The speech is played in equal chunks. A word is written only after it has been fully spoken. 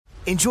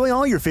Enjoy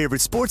all your favorite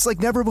sports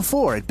like never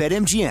before at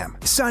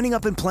BetMGM. Signing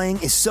up and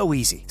playing is so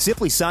easy.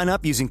 Simply sign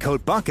up using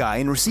code Buckeye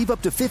and receive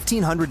up to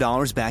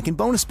 $1,500 back in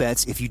bonus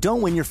bets if you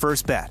don't win your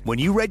first bet. When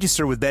you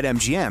register with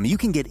BetMGM, you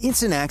can get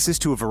instant access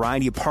to a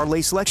variety of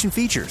parlay selection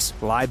features,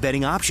 live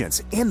betting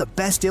options, and the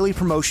best daily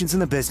promotions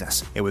in the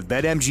business. And with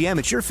BetMGM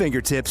at your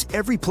fingertips,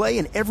 every play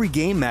and every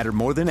game matter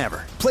more than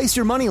ever. Place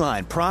your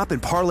moneyline, prop,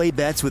 and parlay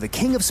bets with the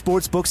king of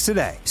sportsbooks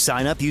today.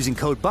 Sign up using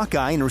code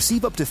Buckeye and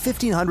receive up to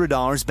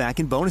 $1,500 back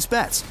in bonus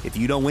bets if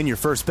you don't win your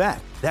first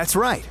bet. That's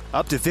right,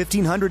 up to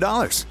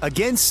 $1,500.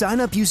 Again, sign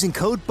up using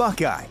code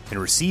Buckeye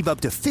and receive up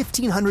to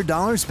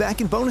 $1,500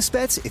 back in bonus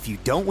bets if you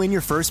don't win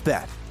your first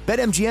bet.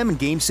 BetMGM and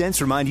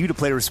GameSense remind you to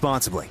play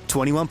responsibly.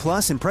 21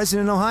 plus and present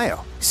in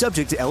Ohio.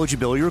 Subject to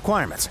eligibility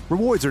requirements.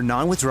 Rewards are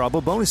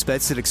non-withdrawable bonus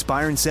bets that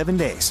expire in 7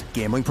 days.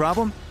 Gambling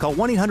problem? Call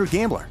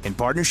 1-800-GAMBLER in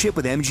partnership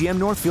with MGM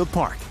Northfield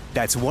Park.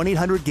 That's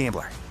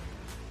 1-800-GAMBLER.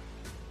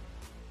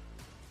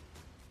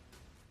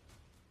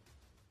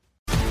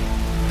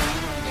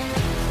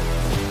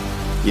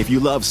 If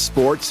you love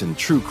sports and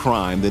true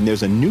crime, then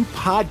there's a new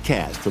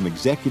podcast from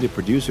executive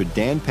producer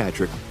Dan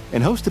Patrick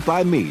and hosted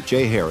by me,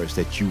 Jay Harris,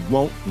 that you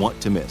won't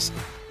want to miss.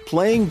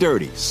 Playing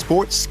Dirty: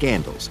 Sports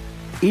Scandals.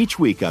 Each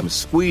week, I'm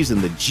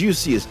squeezing the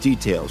juiciest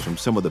details from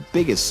some of the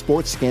biggest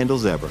sports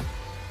scandals ever.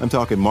 I'm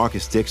talking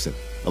Marcus Dixon,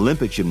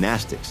 Olympic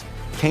gymnastics,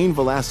 Cain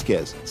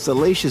Velasquez,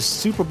 salacious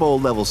Super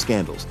Bowl-level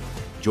scandals.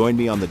 Join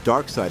me on the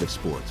dark side of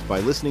sports by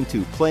listening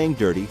to Playing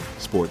Dirty: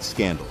 Sports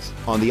Scandals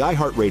on the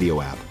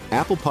iHeartRadio app,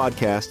 Apple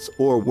Podcasts,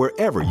 or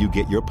wherever you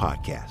get your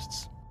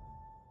podcasts.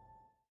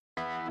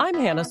 I'm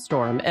Hannah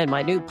Storm, and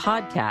my new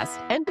podcast,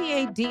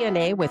 NBA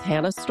DNA with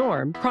Hannah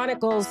Storm,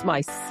 chronicles my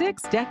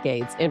 6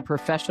 decades in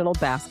professional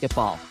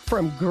basketball.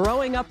 From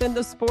growing up in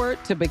the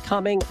sport to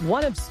becoming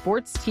one of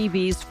sports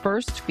TV's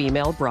first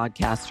female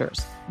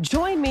broadcasters.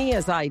 Join me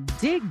as I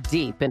dig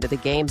deep into the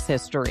game's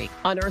history,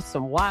 unearth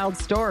some wild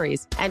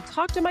stories, and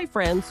talk to my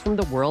friends from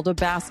the world of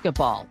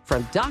basketball,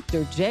 from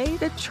Dr. J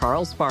to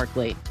Charles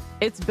Barkley.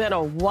 It's been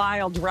a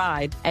wild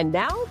ride, and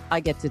now I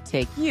get to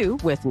take you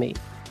with me.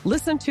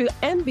 Listen to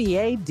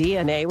NBA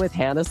DNA with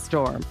Hannah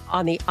Storm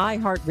on the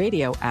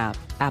iHeartRadio app,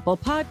 Apple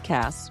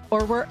Podcasts,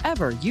 or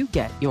wherever you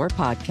get your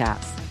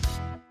podcasts.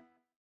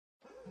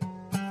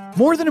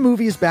 More Than a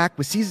Movie is back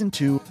with Season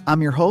 2.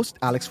 I'm your host,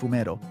 Alex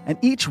Fumero, and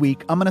each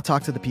week I'm going to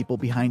talk to the people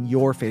behind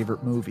your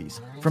favorite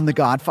movies. From The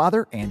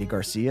Godfather, Andy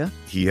Garcia.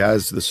 He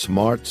has the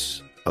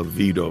smarts of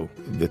Vito,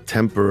 the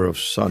temper of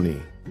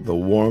Sonny, the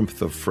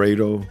warmth of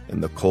Fredo,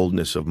 and the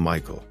coldness of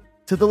Michael.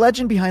 To the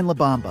legend behind La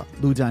Bamba,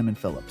 Lou Diamond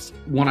Phillips.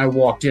 When I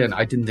walked in,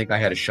 I didn't think I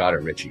had a shot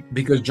at Richie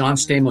because John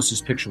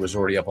Stamos' picture was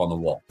already up on the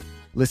wall.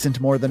 Listen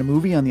to More Than a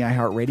Movie on the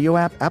iHeartRadio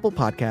app, Apple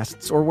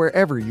Podcasts, or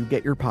wherever you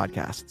get your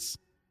podcasts.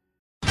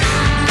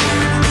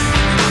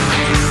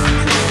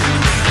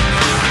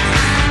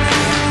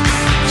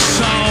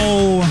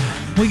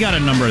 So, we got a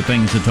number of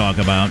things to talk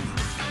about,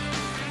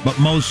 but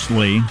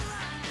mostly,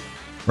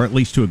 or at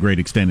least to a great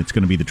extent, it's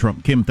going to be the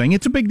Trump-Kim thing.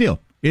 It's a big deal.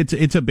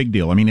 It's a big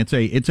deal. I mean,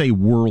 it's a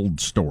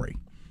world story.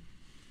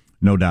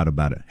 No doubt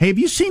about it. Hey, have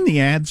you seen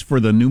the ads for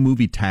the new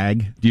movie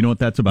Tag? Do you know what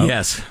that's about?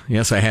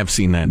 Yes, I have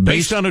seen that.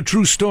 Based on a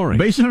true story.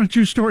 Based on a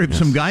true story of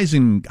some guys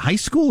in high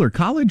school or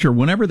college or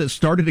whenever that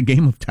started a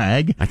game of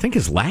tag. I think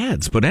it's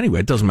lads, but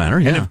anyway, it doesn't matter.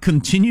 And have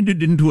continued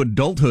it into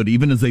adulthood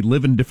even as they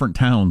live in different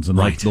towns. And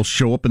like they'll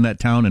show up in that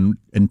town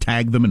and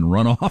tag them and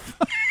run off.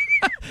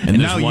 And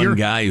there's one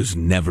guy who's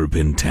never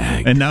been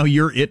tagged. And now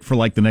you're it for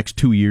like the next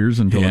 2 years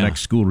until the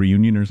next school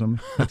reunion or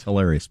something. That's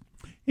hilarious.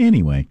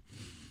 Anyway,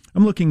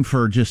 I'm looking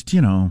for just, I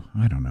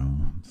don't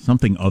know,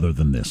 something other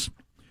than this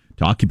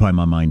to occupy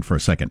my mind for a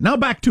second. Now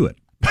back to it.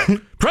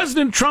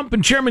 President Trump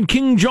and Chairman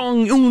Kim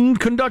Jong-un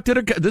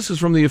this is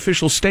from the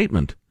official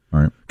statement,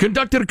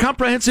 conducted a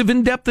comprehensive,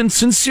 in-depth, and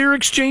sincere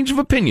exchange of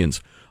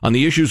opinions on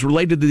the issues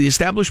related to the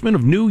establishment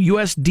of new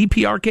U.S.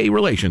 DPRK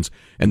relations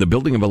and the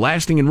building of a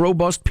lasting and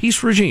robust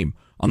peace regime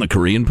on the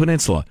Korean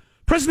Peninsula.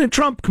 President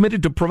Trump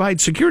committed to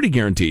provide security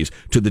guarantees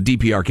to the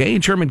DPRK,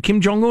 and Chairman Kim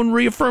Jong-un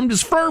reaffirmed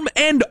his firm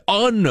and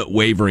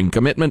unwavering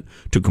commitment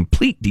to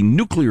complete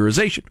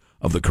denuclearization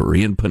of the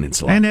Korean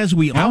Peninsula. And as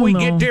we all know... How we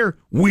get there,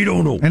 we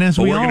don't know. And as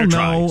we all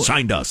know...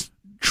 Signed us.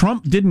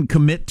 Trump didn't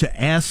commit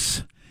to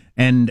S...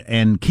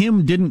 And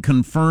Kim didn't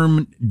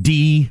confirm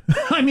D.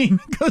 I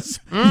mean, because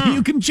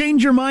you can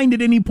change your mind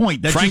at any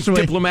point. That's frank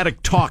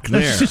diplomatic talk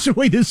there. That's just the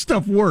way this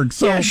stuff works.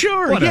 So, yeah,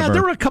 sure. Whatever. Yeah,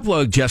 there were a couple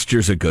of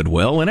gestures of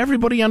goodwill, and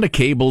everybody on the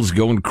cable's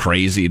going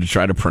crazy to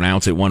try to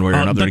pronounce it one way or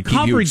another to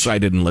keep you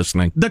excited and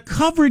listening. The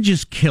coverage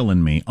is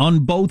killing me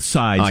on both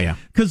sides. Oh, yeah.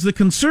 Because the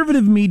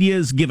conservative media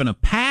is given a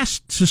pass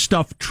to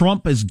stuff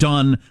Trump has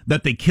done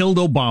that they killed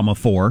Obama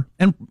for,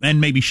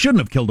 and maybe shouldn't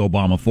have killed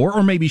Obama for,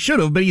 or maybe should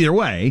have, but either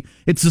way,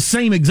 it's the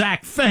same exact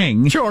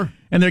thing. Sure.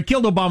 And they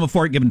killed Obama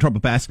for it, giving Trump a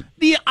pass.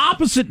 The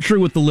opposite true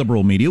with the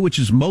liberal media, which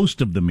is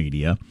most of the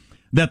media.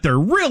 that they're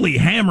really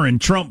hammering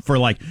Trump for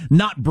like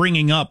not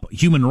bringing up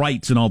human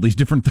rights and all these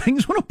different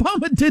things when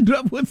Obama did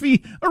with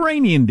the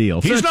Iranian deal.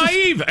 He's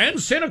naive and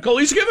cynical.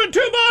 He's given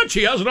too much.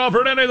 He hasn't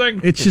offered anything.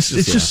 It's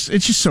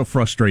just so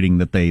frustrating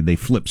that they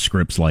flip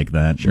scripts like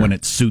that when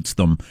it suits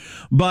them.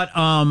 But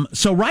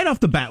so right off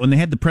the bat, when they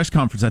had the press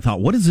conference, I thought,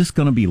 what is this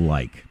going to be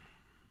like?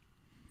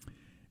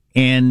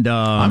 And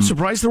I'm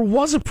surprised there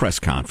was a press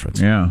conference.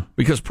 Yeah,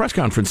 because press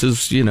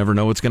conferences, you never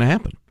know what's going to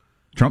happen.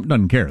 Trump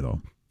doesn't care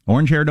though.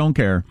 Orange hair don't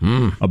care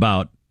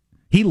about.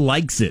 He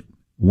likes it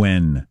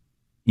when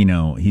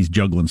he's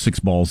juggling 6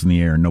 balls in the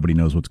air and nobody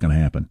knows what's going to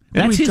happen.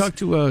 And we talked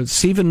to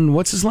Stephen.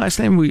 What's his last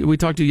name? We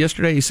talked to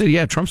yesterday. He said,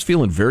 "Yeah, Trump's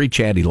feeling very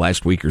chatty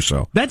last week or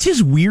so." That's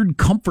his weird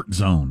comfort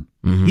zone.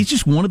 Mm-hmm. He's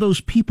just one of those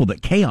people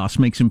that chaos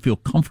makes him feel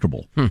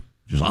comfortable. Which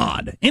is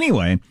odd.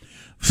 Anyway,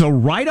 so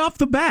right off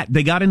the bat,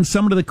 they got in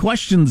some of the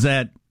questions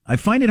that I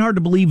find it hard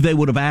to believe they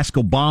would have asked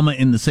Obama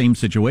in the same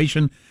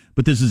situation.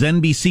 But this is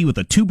NBC with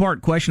a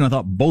 2-part question. I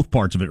thought both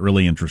parts of it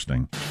really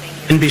interesting.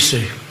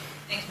 NBC.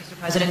 Thanks, Mr.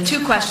 President.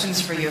 2 questions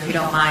for you, if you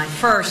don't mind.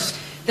 First,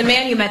 the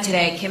man you met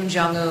today, Kim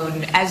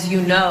Jong-un, as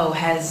you know,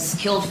 has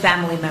killed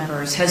family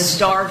members, has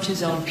starved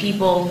his own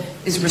people,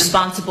 is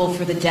responsible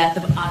for the death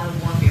of Otto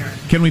Warmbier.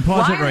 Can we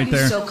pause it right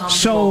there?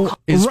 So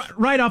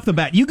right off the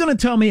bat, you going to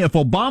tell me if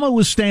Obama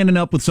was standing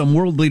up with some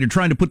world leader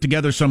trying to put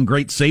together some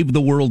great save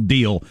the world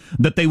deal,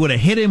 that they would have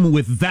hit him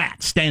with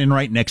that standing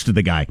right next to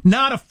the guy?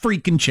 Not a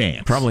freaking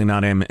chance. Probably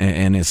not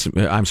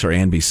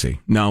NBC.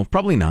 No,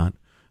 probably not.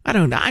 I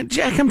don't know.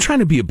 Jack, I'm trying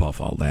to be above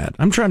all that.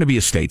 I'm trying to be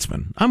a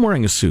statesman. I'm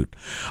wearing a suit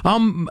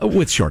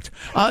with shorts.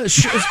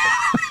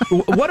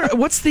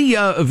 What's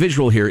the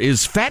visual here?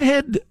 Is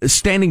Fathead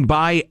standing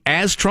by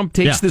as Trump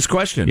takes this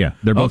question? Yeah,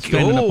 they're both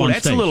standing up on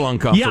that's stage. A little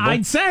uncomfortable. Yeah,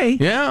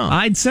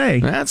 I'd say.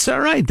 That's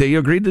all right. They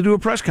agreed to do a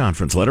press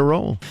conference. Let her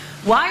roll.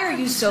 Why are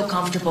you so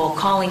comfortable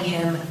calling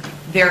him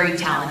very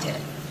talented?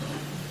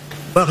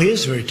 Well, he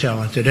is very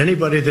talented.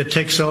 Anybody that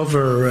takes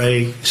over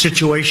a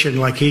situation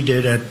like he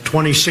did at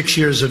 26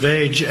 years of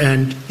age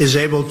and is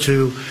able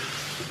to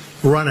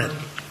run it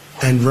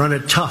and run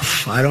it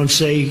tough. I don't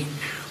say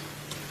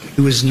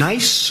he was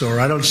nice or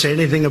I don't say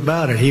anything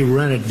about it. He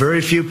ran it. Very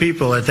few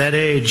people at that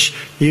age,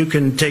 you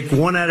can take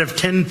 1 out of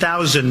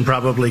 10,000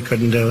 probably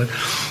couldn't do it.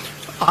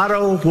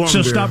 Otto Warmbier.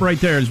 So stop right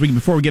there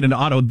before we get into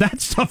Otto.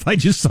 That stuff I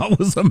just saw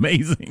was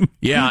amazing.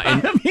 Yeah.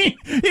 And I mean,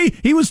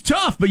 he was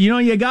tough, but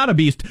you got to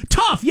be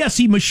tough. Yes,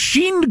 he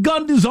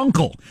machine-gunned his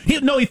uncle. He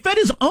fed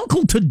his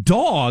uncle to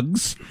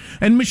dogs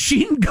and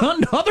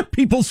machine-gunned other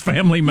people's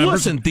family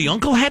members. Listen, the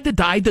uncle had to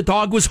die. The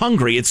dog was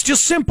hungry. It's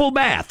just simple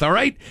math, all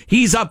right?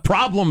 He's a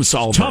problem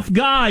solver. Tough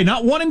guy.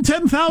 Not 1 in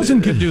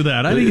 10,000 could do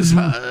that. I think he's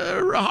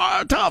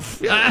tough.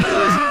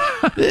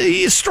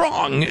 He's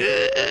strong.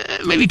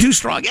 Maybe too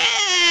strong.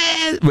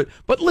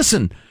 But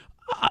listen,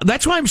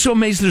 that's why I'm so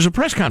amazed there's a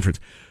press conference.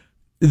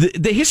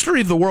 The history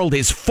of the world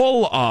is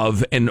full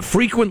of, and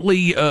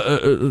frequently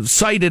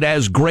cited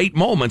as great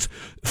moments,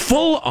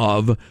 full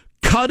of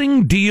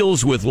cutting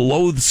deals with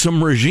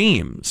loathsome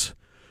regimes.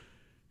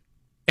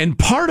 And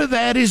part of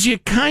that is you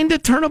kind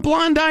of turn a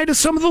blind eye to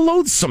some of the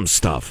loathsome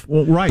stuff.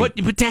 Well, right.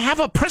 But to have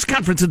a press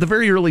conference at the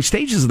very early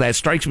stages of that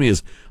strikes me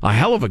as a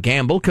hell of a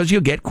gamble because you'll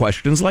get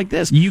questions like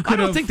this. I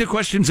don't think the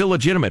question's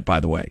illegitimate,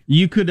 by the way.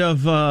 You could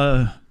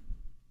have...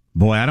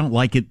 Boy, I don't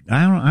like it.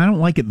 I don't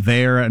like it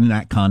there in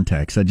that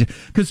context.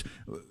 Because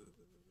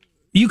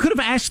you could have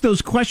asked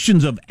those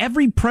questions of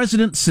every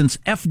president since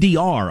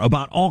FDR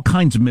about all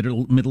kinds of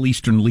Middle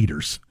Eastern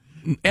leaders.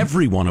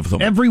 Every one of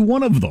them. Every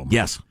one of them.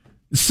 Yes.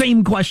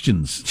 Same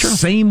questions. Sure.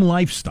 Same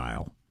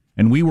lifestyle.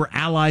 And we were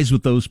allies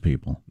with those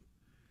people.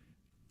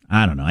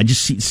 I don't know. It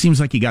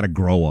seems like you got to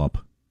grow up.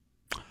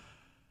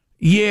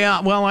 Yeah,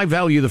 well, I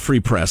value the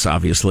free press,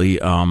 obviously.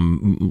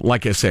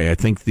 Like I say, I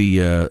think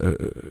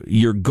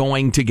you're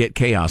going to get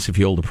chaos if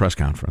you hold a press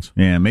conference.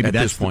 Yeah, maybe at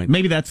this point.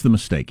 Maybe that's the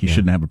mistake. You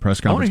shouldn't have a press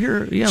conference. I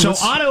want to hear. Yeah, so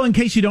Otto, in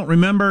case you don't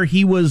remember,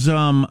 he was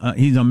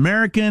he's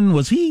American.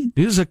 Was he?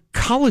 He was a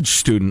college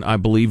student, I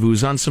believe, who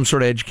was on some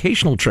sort of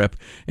educational trip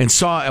and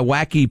saw a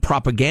wacky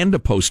propaganda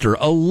poster,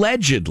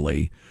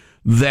 allegedly,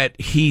 that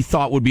he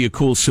thought would be a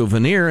cool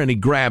souvenir, and he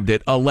grabbed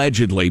it,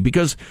 allegedly,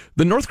 because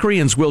the North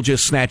Koreans will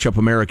just snatch up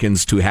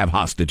Americans to have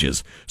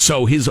hostages.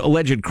 So his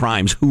alleged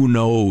crimes, who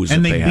knows?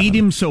 And they beat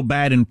him so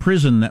bad in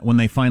prison that when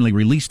they finally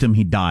released him,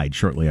 he died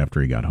shortly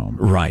after he got home.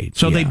 Right.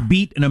 So they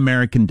beat an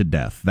American to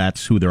death.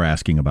 That's who they're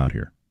asking about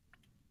here.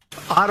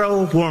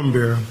 Otto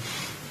Warmbier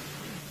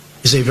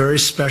is a very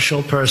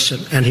special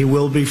person, and he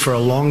will be for a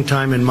long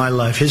time in my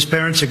life. His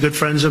parents are good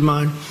friends of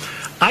mine.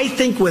 I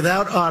think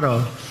without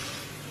Otto,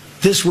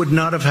 this would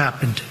not have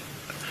happened.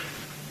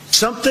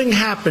 Something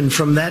happened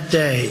from that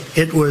day.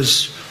 It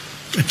was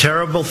a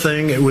terrible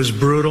thing. It was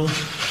brutal.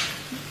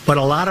 But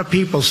a lot of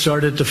people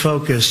started to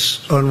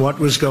focus on what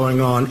was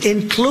going on,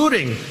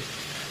 including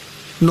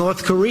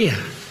North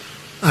Korea.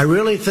 I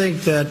really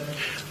think that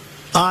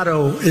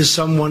Otto is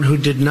someone who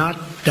did not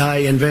die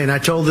in vain. I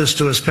told this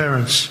to his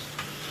parents.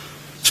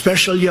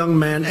 Special young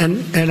man,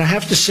 and I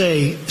have to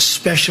say,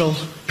 special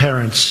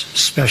parents,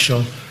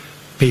 special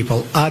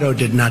people, Otto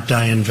did not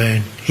die in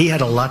vain. He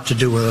had a lot to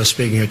do with us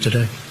being here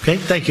today. Okay?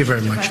 Thank you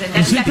very much.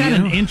 Isn't that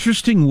an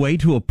interesting way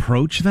to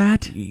approach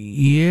that?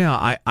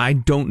 Yeah, I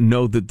don't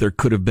know that there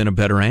could have been a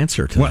better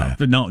answer to that.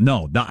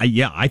 No.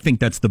 I think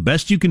that's the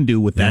best you can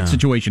do with that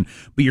situation.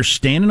 But you're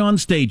standing on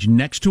stage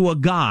next to a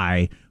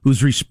guy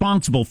who's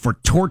responsible for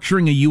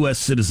torturing a U.S.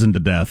 citizen to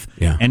death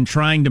and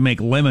trying to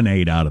make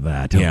lemonade out of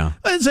that. Yeah.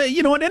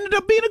 It ended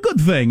up being a good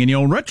thing. And,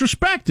 in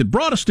retrospect, it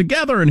brought us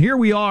together, and here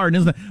we are. And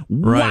isn't that,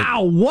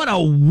 wow, what a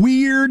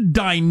weird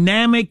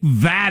dynamic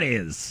that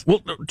is.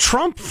 Well,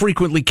 Trump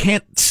frequently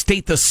can't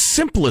state the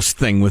simplest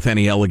thing with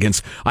any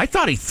elegance. I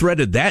thought he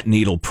threaded that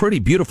needle pretty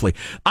beautifully.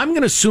 I'm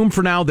going to assume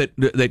for now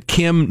that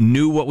Kim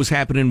knew what was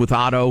happening with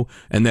Otto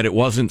and that it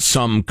wasn't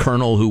some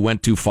colonel who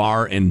went too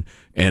far and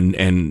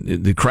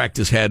they cracked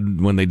his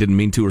head when they didn't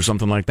mean to or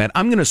something like that.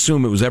 I'm going to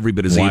assume it was every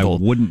bit as evil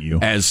wouldn't you?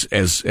 As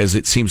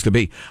it seems to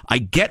be. I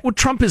get what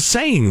Trump is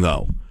saying,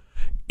 though.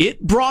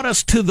 It brought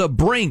us to the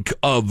brink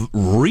of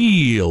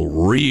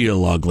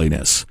real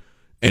ugliness.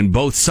 And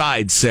both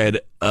sides said,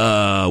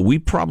 we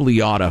probably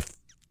ought to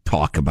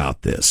talk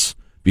about this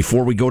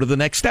before we go to the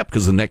next step,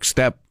 because the next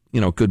step,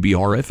 could be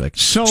horrific.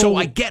 So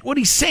I get what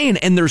he's saying,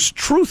 and there's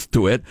truth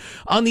to it.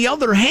 On the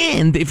other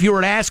hand, if you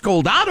were to ask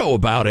old Otto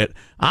about it,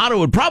 Otto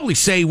would probably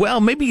say,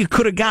 well, maybe you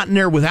could have gotten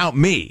there without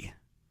me.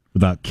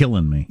 Without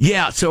killing me.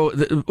 Yeah, so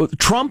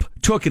Trump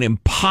took an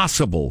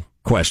impossible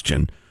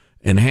question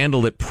and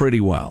handled it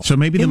pretty well. So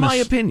maybe in my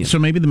opinion. So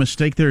maybe the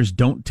mistake there is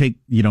don't take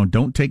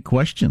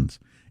questions.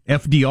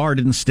 FDR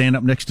didn't stand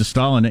up next to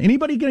Stalin.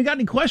 Anybody got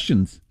any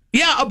questions?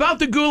 Yeah, about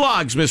the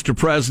gulags, Mr.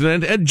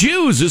 President, and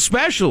Jews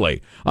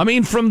especially. I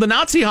mean, from the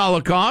Nazi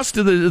Holocaust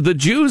to the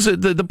Jews,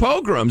 the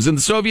pogroms in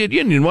the Soviet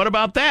Union. What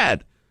about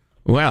that?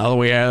 Well,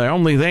 the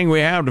only thing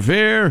we have to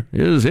fear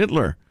is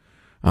Hitler.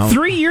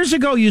 3 years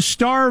ago, you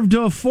starved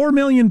 4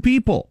 million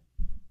people.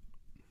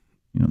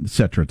 Et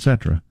cetera, et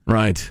cetera.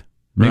 Right.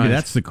 Maybe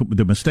that's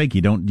the mistake.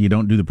 You don't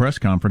do the press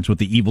conference with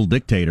the evil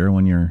dictator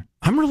when you're.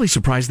 I'm really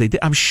surprised they did.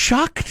 I'm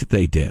shocked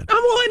they did. Well,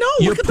 I know.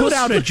 You put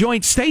out a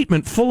joint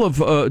statement full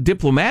of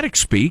diplomatic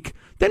speak.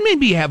 Then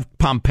maybe you have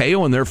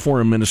Pompeo and their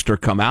foreign minister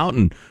come out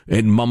and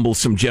mumble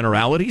some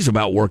generalities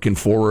about working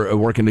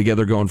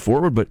together going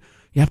forward. But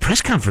yeah,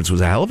 press conference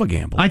was a hell of a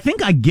gamble. I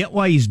think I get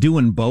why he's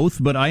doing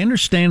both, but I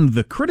understand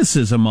the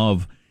criticism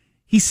of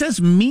he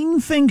says mean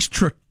things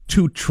to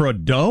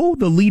Trudeau,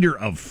 the leader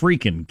of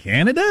freaking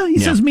Canada. He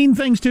says mean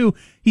things to.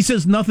 He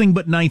says nothing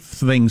but nice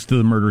things to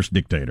the murderous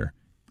dictator.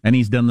 And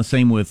he's done the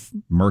same with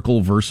Merkel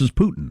versus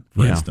Putin,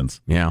 for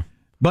instance. Yeah.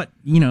 But,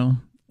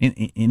 in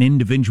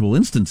individual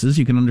instances,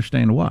 you can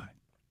understand why.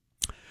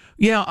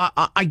 Yeah,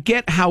 I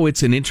get how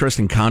it's an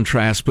interesting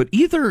contrast, but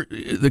either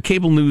the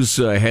cable news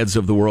heads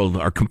of the world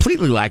are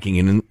completely lacking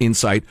in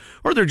insight,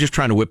 or they're just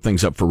trying to whip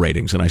things up for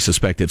ratings, and I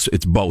suspect it's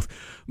both.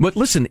 But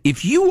listen,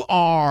 if you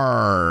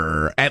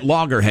are at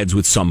loggerheads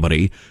with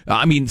somebody,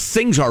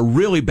 things are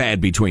really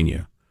bad between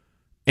you,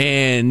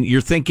 and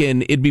you're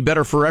thinking it'd be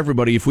better for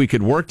everybody if we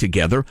could work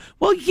together,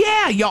 well,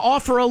 yeah, you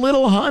offer a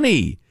little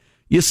honey.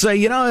 You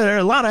say, there are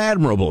a lot of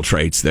admirable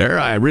traits there.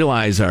 I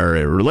realize our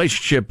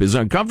relationship is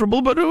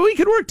uncomfortable, but we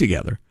could work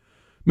together.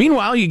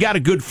 Meanwhile, you got a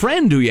good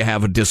friend who you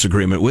have a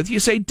disagreement with. You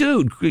say,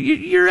 dude,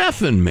 you're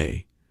effing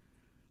me.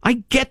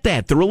 I get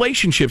that. The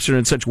relationships are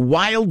in such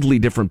wildly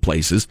different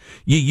places.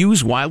 You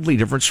use wildly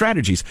different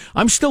strategies.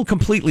 I'm still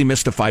completely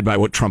mystified by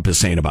what Trump is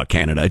saying about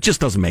Canada. It just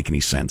doesn't make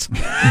any sense.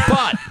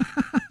 But,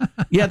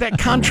 yeah, that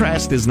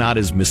contrast is not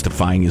as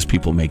mystifying as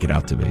people make it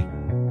out to be.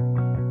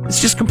 It's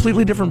just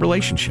completely different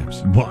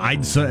relationships. Well,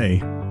 I'd say.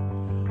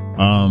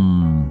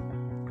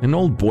 An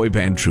old boy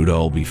band Trudeau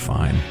will be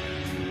fine.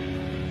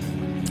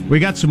 We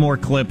got some more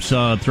clips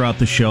throughout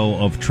the show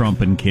of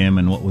Trump and Kim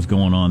and what was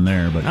going on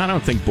there. But I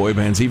don't think boy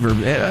bands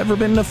ever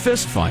been in a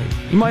fist fight.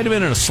 You might have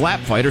been in a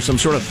slap fight or some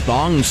sort of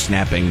thong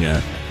snapping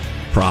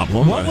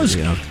problem. What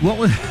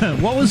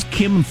was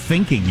Kim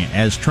thinking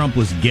as Trump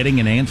was getting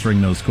and answering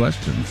those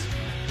questions?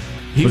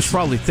 He was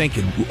probably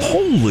thinking,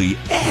 holy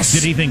S.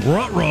 Did he think,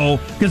 ruh-roh?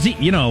 Because,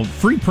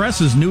 free press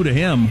is new to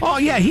him. Oh,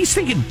 yeah, he's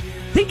thinking,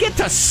 they get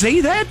to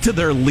say that to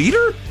their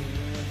leader?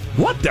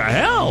 What the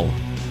hell?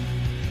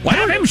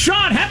 Have him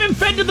shot, have him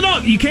fed to the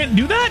dog. You can't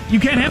do that? You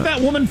can't have that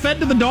woman fed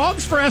to the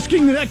dogs for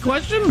asking that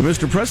question?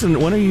 Mr.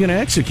 President, when are you going to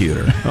execute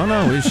her? Oh,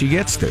 no, she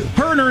gets to.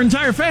 Her and her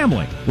entire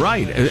family.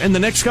 Right, and the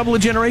next couple of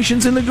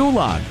generations in the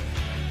gulag.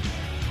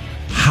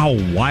 How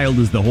wild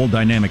is the whole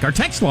dynamic? Our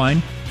text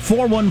line,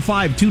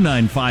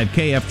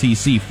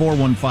 415-295-KFTC,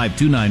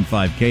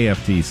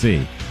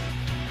 415-295-KFTC.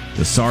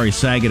 The sorry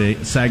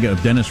saga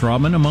of Dennis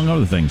Rodman, among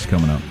other things,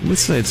 coming up.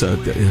 Listen, it's a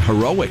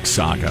heroic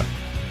saga.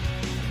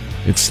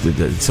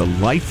 It's a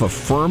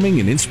life-affirming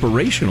and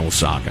inspirational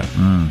saga.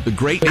 The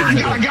great...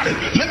 I got it.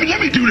 Let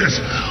me do this.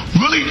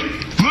 Really?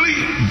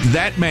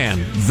 That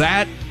man,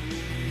 that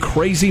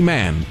crazy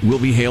man, will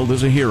be hailed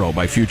as a hero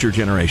by future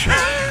generations.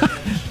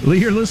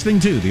 You're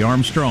listening to The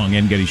Armstrong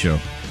and Getty Show.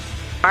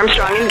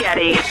 Armstrong and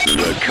Getty.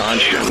 The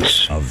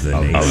conscience of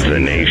the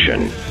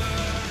nation.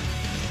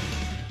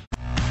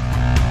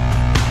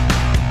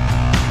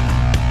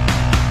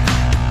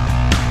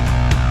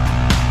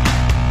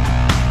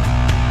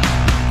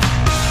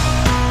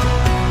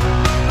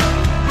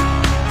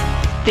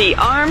 The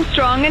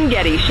Armstrong and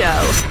Getty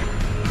Show.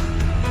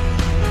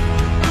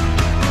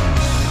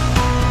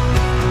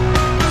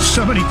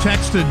 Somebody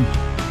texted,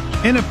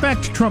 in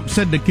effect, Trump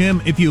said to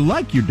Kim, if you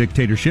like your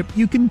dictatorship,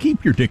 you can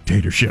keep your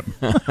dictatorship.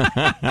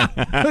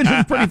 Which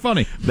is pretty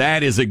funny.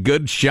 That is a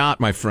good shot,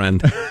 my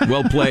friend.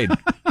 Well played.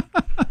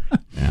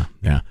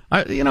 Yeah.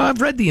 I've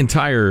read the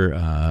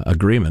entire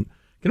agreement.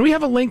 Can we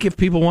have a link if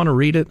people want to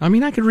read it? I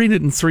mean, I could read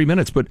it in 3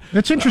 minutes, but...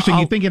 That's interesting.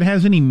 You think it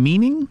has any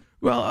meaning?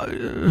 Well...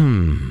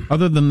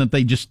 Other than that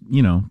they just,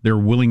 they're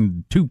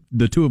willing to...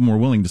 The two of them were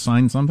willing to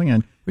sign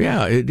something?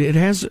 Yeah, it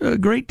has a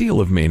great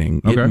deal of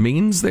meaning. Okay. It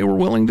means they were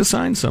willing to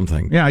sign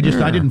something. Yeah, I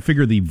didn't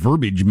figure the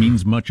verbiage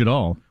means much at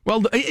all.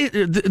 Well,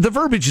 the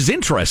verbiage is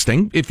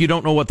interesting if you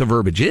don't know what the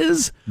verbiage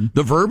is.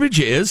 The verbiage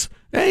is,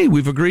 hey,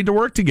 we've agreed to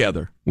work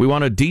together. We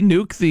want to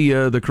denuke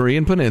the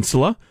Korean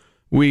Peninsula.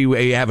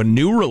 We have a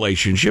new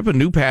relationship, a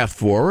new path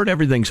forward.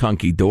 Everything's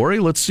hunky-dory.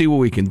 Let's see what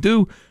we can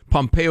do.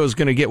 Pompeo's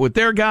going to get with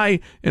their guy,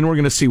 and we're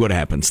going to see what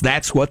happens.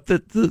 That's what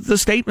the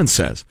statement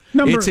says.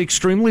 It's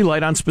extremely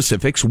light on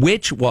specifics,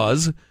 which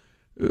was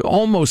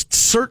almost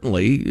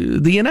certainly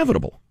the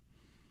inevitable.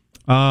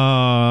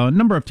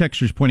 Number of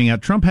texters pointing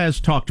out Trump has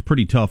talked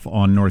pretty tough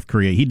on North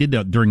Korea. He did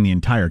that during the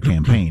entire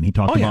campaign. He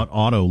talked about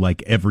auto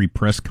like every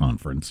press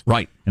conference.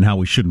 Right. And how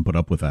we shouldn't put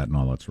up with that and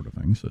all that sort of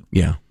thing. So.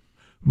 Yeah.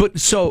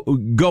 But so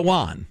go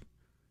on.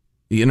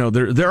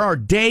 There are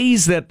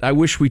days that I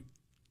wish we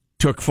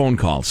took phone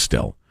calls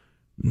still.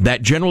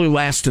 That generally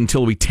lasts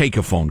until we take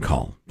a phone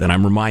call. Then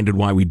I'm reminded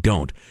why we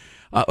don't.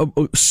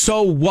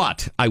 So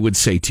what, I would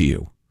say to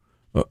you.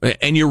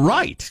 And you're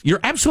right. You're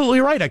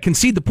absolutely right. I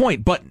concede the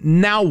point. But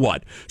now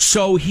what?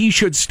 So he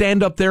should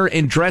stand up there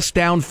and dress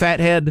down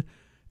Fathead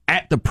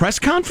at the press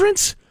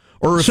conference?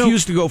 Or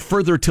refuse to go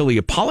further till he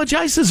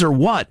apologizes, or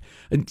what?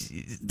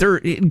 There are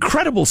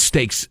incredible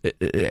stakes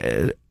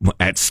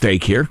at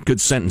stake here.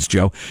 Good sentence,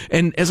 Joe.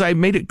 And as I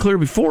made it clear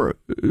before,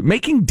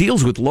 making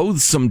deals with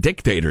loathsome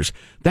dictators,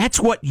 that's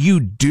what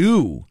you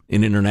do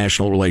in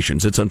international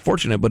relations. It's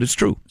unfortunate, but it's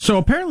true. So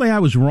apparently I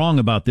was wrong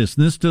about this,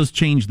 and this does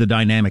change the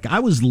dynamic. I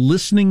was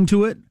listening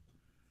to it.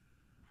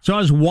 So I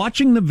was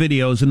watching the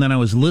videos, and then I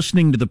was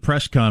listening to the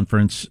press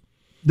conference.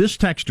 This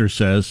texter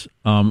says...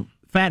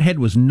 Fathead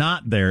was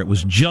not there. It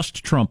was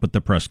just Trump at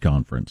the press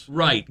conference.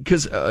 Right,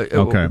 because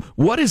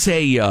what is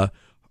a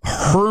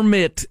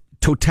hermit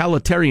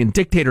totalitarian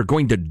dictator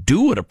going to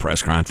do at a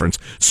press conference?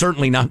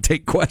 Certainly not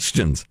take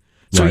questions.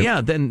 So,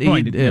 then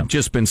he'd have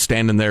just been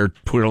standing there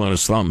twiddling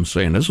his thumbs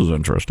saying, this was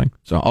interesting.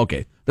 So,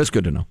 okay, that's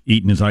good to know.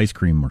 Eating his ice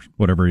cream or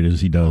whatever it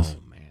is he does.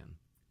 Oh, man.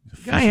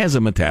 The guy has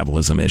a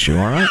metabolism issue,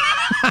 all right?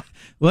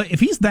 Well, if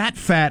he's that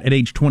fat at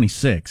age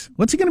 26,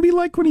 what's he going to be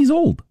like when he's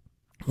old?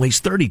 Well, he's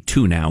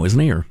 32 now, isn't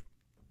he? Or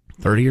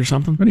 30 or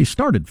something? But he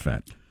started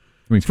fat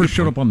when he first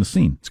showed up on the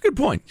scene. It's a good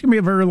point. He's going to be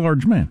a very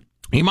large man.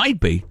 He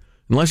might be,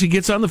 unless he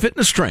gets on the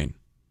fitness train.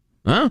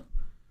 Huh?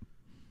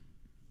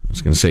 I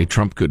was going to say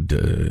Trump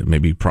could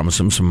maybe promise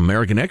him some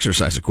American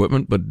exercise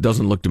equipment, but it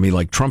doesn't look to me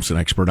like Trump's an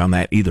expert on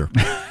that either.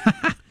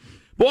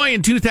 Boy,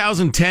 in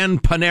 2010,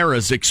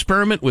 Panera's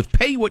experiment with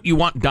pay what you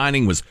want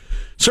dining was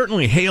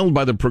certainly hailed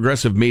by the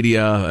progressive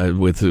media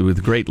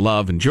with great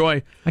love and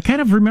joy. I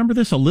kind of remember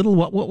this a little.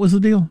 What was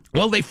the deal?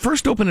 Well, they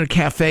first opened a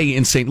cafe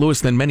in St.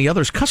 Louis, then many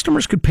others.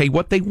 Customers could pay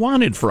what they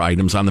wanted for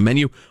items on the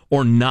menu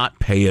or not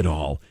pay at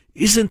all.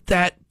 Isn't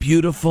that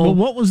beautiful? Well,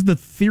 what was the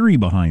theory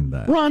behind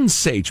that? Ron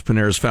Sage,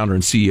 Panera's founder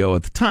and CEO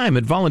at the time,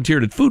 had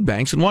volunteered at food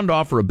banks and wanted to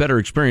offer a better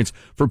experience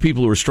for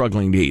people who were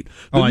struggling to eat.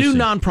 The new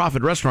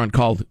nonprofit restaurant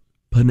called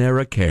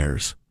Panera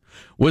Cares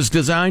was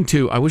designed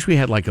to... I wish we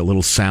had like a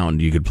little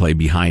sound you could play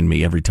behind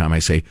me every time I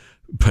say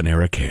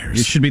Panera Cares.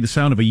 It should be the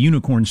sound of a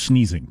unicorn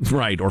sneezing.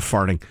 Right, or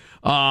farting.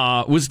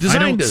 Was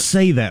designed I don't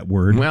say that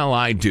word. Well,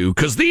 I do,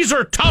 because these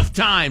are tough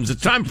times.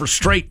 It's time for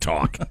straight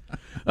talk.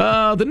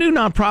 The new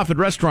nonprofit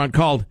restaurant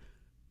called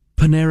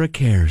Panera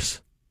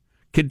Cares.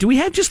 Do we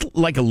have just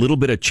like a little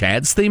bit of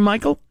Chad's theme,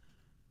 Michael?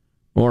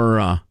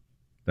 Or...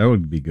 that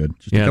would be good.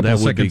 Just a couple of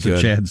seconds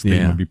of Chad's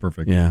theme would be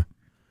perfect. Yeah.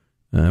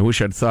 I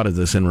wish I'd thought of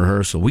this in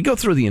rehearsal. We go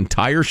through the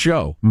entire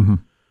show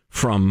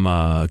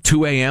from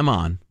 2 a.m.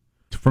 on.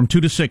 From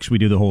 2 to 6, we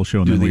do the whole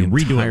show, and then we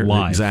redo it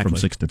live from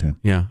 6 to 10.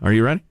 Yeah. Are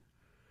you ready?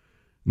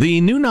 The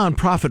new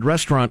nonprofit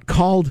restaurant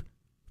called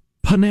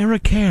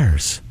Panera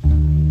Cares.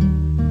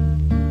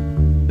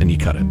 Then you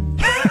cut it.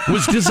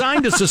 Was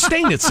designed to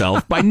sustain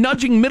itself by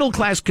nudging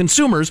middle-class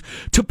consumers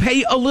to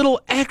pay a little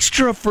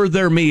extra for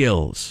their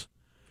meals.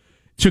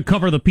 To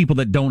cover the people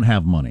that don't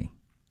have money.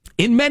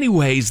 In many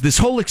ways, this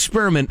whole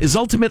experiment is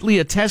ultimately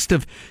a test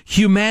of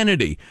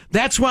humanity.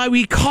 That's why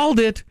we called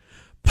it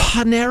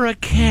Panera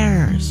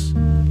Cares.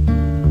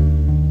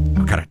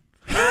 Oh, got it.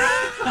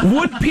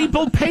 Would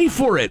people pay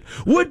for it?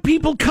 Would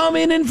people come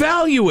in and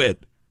value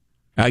it?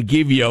 I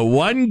give you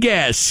one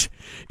guess.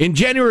 In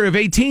January of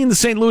 2018, the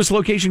St. Louis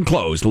location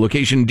closed. The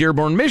location in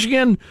Dearborn,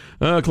 Michigan,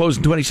 closed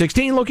in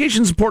 2016.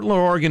 Locations in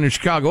Portland, Oregon, and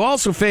Chicago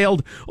also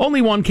failed.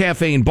 Only one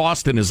cafe in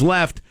Boston is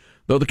left.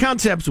 Though the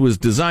concept was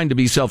designed to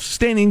be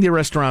self-sustaining, the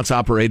restaurants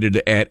operated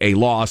at a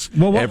loss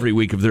every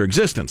week of their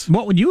existence.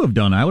 What would you have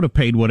done? I would have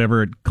paid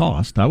whatever it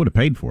cost. I would have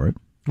paid for it.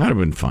 I'd have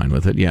been fine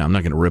with it. Yeah, I'm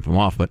not going to rip them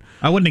off, but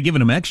I wouldn't have given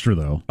them extra,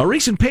 though. A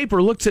recent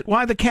paper looks at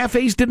why the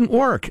cafes didn't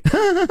work.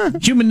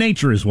 Human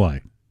nature is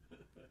why.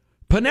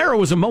 Panera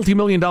was a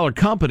multi-million-dollar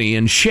company,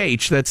 and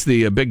Shaich, that's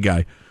the big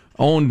guy,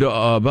 owned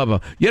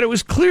Bubba. Yet it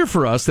was clear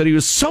for us that he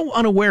was so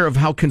unaware of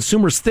how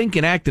consumers think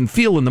and act and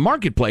feel in the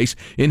marketplace,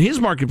 in his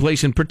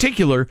marketplace in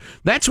particular,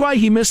 that's why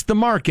he missed the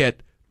mark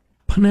at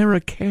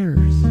Panera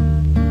Cares.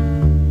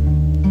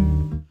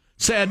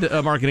 Said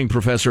a marketing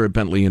professor at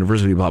Bentley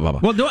University, blah, blah, blah.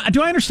 Well,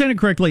 do I understand it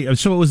correctly?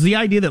 So it was the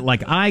idea that,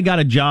 like, I got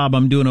a job,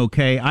 I'm doing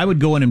okay, I would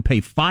go in and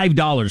pay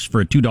 $5 for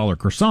a $2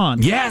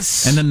 croissant.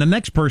 Yes! And then the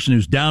next person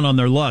who's down on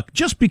their luck,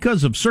 just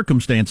because of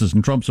circumstances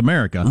in Trump's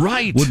America,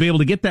 right, would be able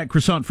to get that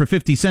croissant for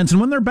 50 cents, and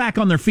when they're back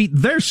on their feet,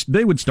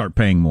 they would start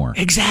paying more.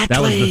 Exactly.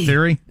 That was the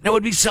theory? That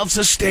would be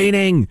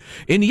self-sustaining.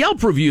 In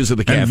Yelp reviews of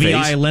the cafes...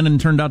 And V.I. Lenin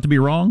turned out to be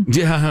wrong?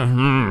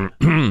 Yeah,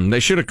 they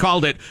should have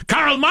called it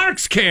Karl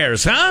Marx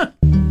Cares, huh?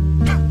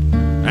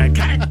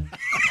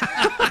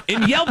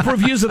 In Yelp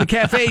reviews of the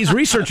cafes,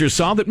 researchers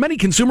saw that many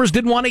consumers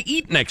didn't want to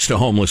eat next to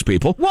homeless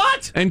people.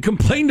 What? And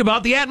complained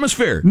about the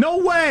atmosphere. No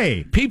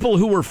way. People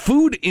who were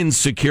food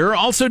insecure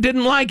also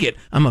didn't like it.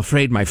 I'm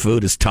afraid my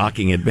food is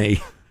talking at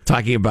me.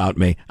 Talking about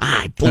me.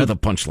 I blew the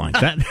punchline.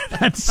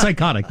 That's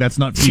psychotic. That's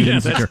not food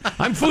insecure.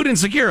 I'm food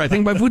insecure. I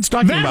think my food's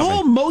talking about me. That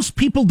whole most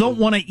people don't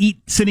want to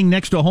eat sitting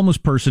next to a homeless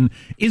person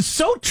is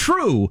so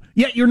true,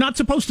 yet you're not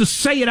supposed to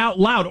say it out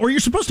loud, or you're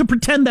supposed to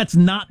pretend that's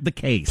not the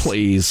case.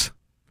 Please.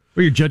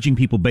 Or you're judging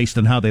people based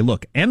on how they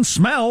look and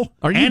smell.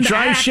 Are you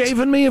dry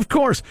shaving me? Of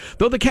course.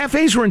 Though the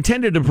cafes were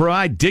intended to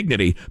provide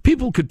dignity,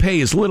 people could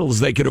pay as little as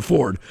they could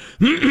afford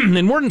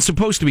and weren't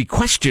supposed to be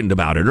questioned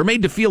about it or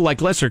made to feel like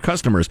lesser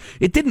customers.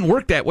 It didn't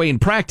work that way in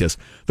practice.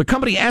 The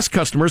company asked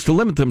customers to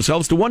limit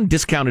themselves to one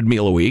discounted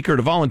meal a week or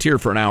to volunteer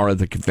for an hour at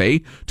the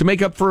cafe to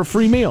make up for a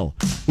free meal.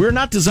 We're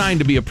not designed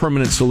to be a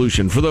permanent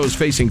solution for those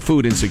facing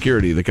food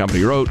insecurity, the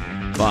company wrote.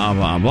 Blah,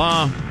 blah,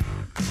 blah.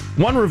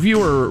 One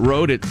reviewer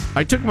wrote it,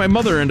 I took my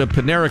mother into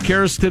Panera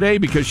Cares today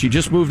because she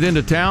just moved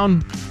into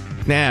town.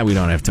 Nah, we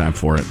don't have time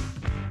for it.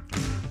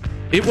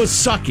 It was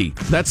sucky.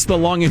 That's the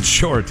long and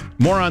short.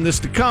 More on this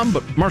to come,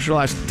 but Marshall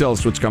has to tell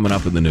us what's coming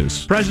up in the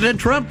news. President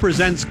Trump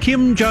presents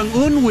Kim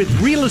Jong-un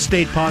with real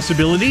estate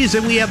possibilities,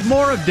 and we have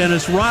more of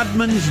Dennis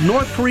Rodman's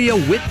North Korea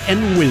wit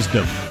and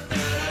wisdom.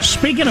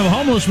 Speaking of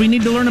homeless, we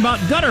need to learn about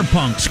gutter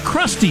punks,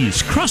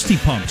 crusties, crusty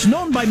punks,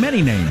 known by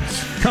many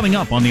names. Coming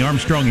up on the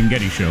Armstrong and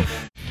Getty Show.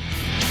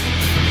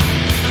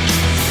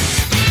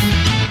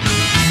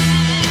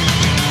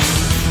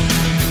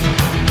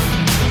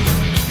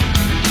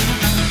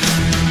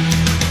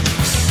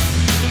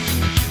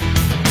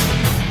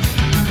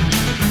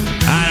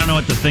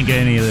 To think of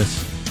any of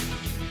this.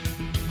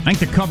 I think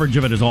the coverage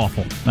of it is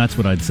awful. That's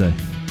what I'd say.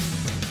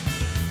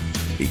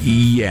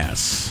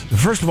 Yes.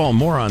 First of all,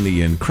 more on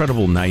the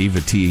incredible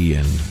naivety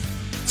and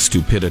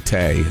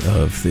stupidity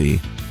of the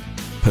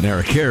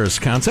Panera Cares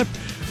concept.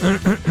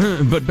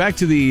 But back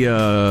to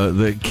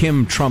the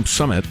Kim-Trump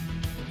summit.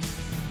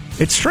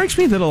 It strikes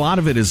me that a lot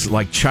of it is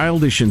like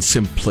childish and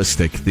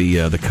simplistic,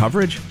 the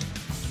coverage.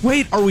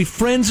 Wait, are we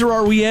friends or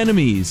are we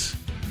enemies?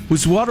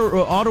 Was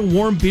Otto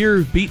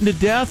Warmbier beaten to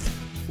death?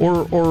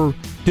 Or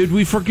did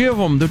we forgive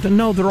them?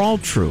 No, they're all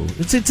true.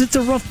 It's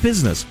a rough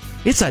business.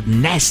 It's a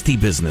nasty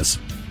business,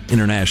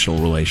 international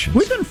relations.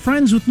 We've been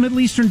friends with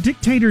Middle Eastern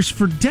dictators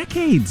for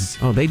decades.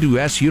 Oh, they do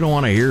S you don't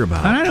want to hear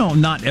about. I know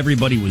not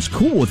everybody was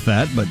cool with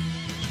that, but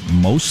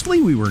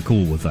mostly we were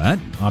cool with that.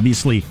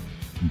 Obviously,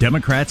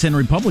 Democrats and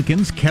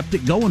Republicans kept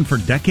it going for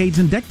decades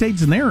and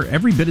decades, and they're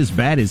every bit as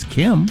bad as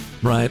Kim.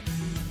 Right.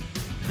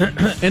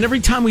 And every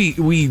time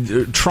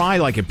we try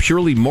like a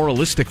purely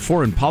moralistic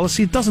foreign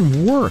policy, it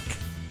doesn't work.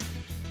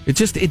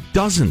 It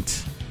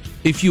doesn't.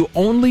 If you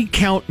only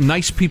count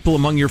nice people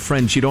among your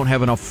friends, you don't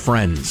have enough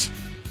friends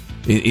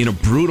in a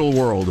brutal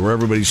world where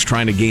everybody's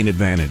trying to gain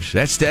advantage.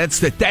 That's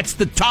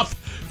the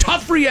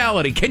tough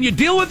reality. Can you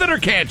deal with it or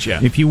can't you?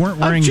 If you weren't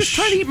wearing, I'm just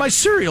trying to eat my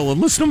cereal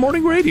and listen to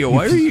morning radio.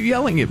 Why are you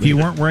yelling at me? If you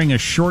weren't wearing a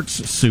shorts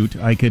suit,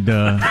 I could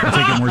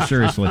take it more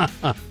seriously.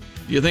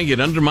 You think it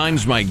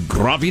undermines my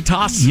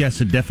gravitas? Yes,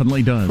 it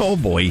definitely does. Oh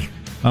boy.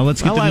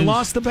 Let's get the news. I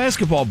lost the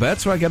basketball bet,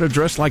 so I got to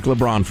dress like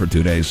LeBron for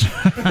 2 days.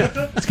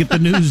 Let's get the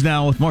news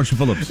now with Marshall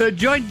Phillips. A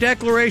joint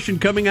declaration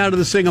coming out of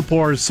the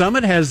Singapore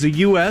summit has the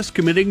U.S.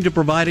 committing to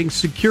providing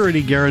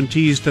security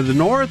guarantees to the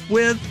North,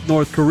 with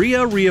North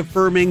Korea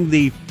reaffirming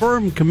the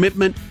firm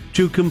commitment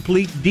to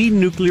complete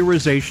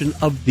denuclearization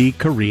of the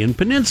Korean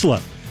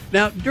Peninsula.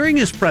 Now, during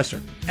his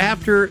presser,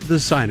 after the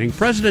signing,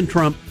 President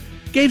Trump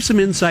gave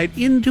some insight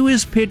into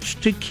his pitch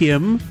to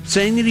Kim,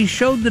 saying that he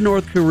showed the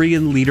North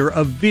Korean leader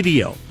a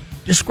video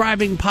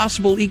describing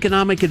possible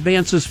economic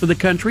advances for the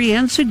country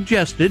and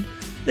suggested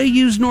they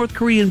use North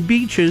Korean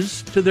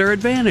beaches to their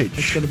advantage.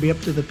 It's going to be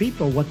up to the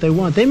people what they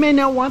want. They may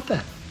not want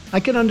that. I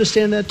can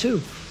understand that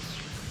too.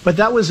 But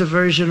that was a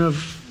version of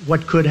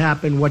what could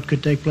happen, what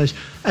could take place.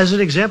 As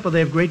an example, they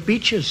have great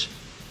beaches.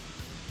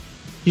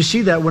 You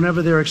see that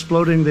whenever they're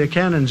exploding their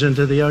cannons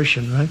into the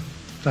ocean, right?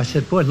 So I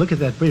said, boy, look at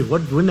that bridge.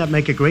 Wouldn't that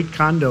make a great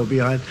condo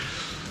behind?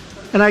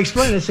 And I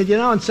explained, I said,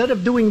 instead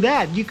of doing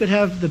that, you could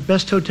have the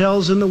best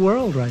hotels in the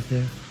world right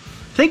there.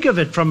 Think of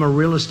it from a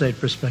real estate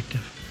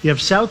perspective. You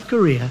have South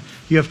Korea,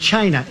 you have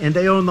China, and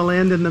they own the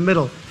land in the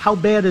middle. How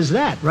bad is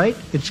that, right?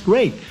 It's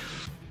great.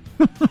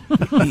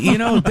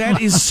 That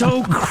is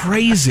so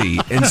crazy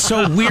and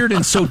so weird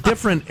and so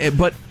different,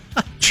 but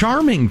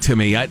charming to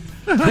me.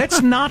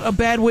 That's not a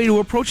bad way to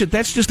approach it.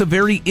 That's just a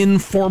very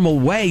informal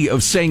way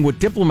of saying what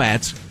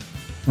diplomats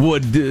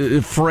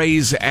would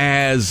phrase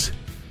as,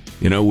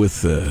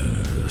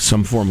 with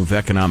some form of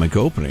economic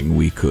opening,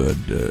 we could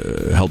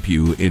help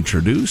you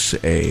introduce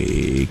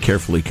a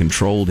carefully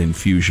controlled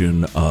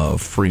infusion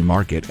of free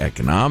market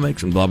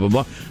economics and blah, blah,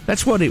 blah.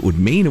 That's what it would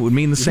mean. It would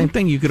mean the same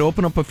thing. You could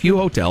open up a few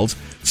hotels,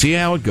 see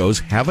how it goes,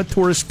 have a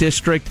tourist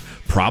district,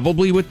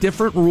 probably with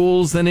different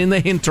rules than in the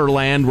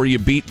hinterland where you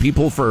beat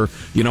people for,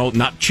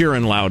 not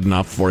cheering loud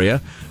enough for you.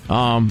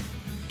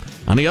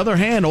 On the other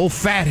hand, old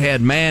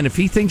fathead, man, if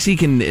he thinks he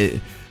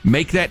can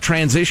make that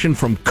transition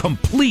from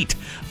complete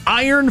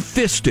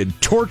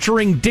iron-fisted,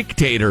 torturing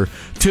dictator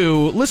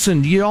to,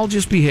 listen, you all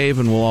just behave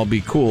and we'll all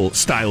be cool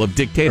style of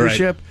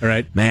dictatorship.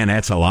 Right. Man,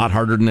 that's a lot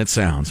harder than it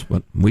sounds.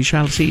 But we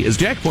shall see. As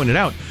Jack pointed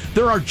out,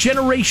 there are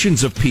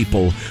generations of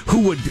people who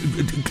would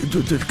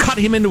cut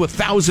him into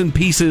 1,000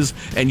 pieces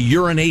and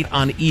urinate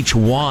on each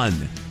one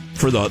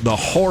for the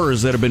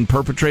horrors that have been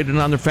perpetrated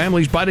on their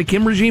families by the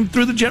Kim regime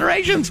through the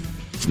generations.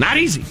 It's not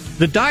easy.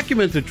 The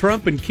document that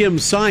Trump and Kim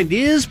signed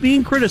is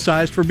being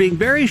criticized for being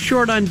very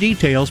short on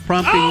details,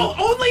 prompting... Oh,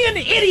 only an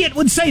idiot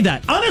would say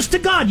that. Honest to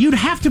God, you'd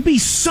have to be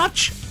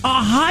such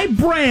a high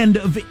brand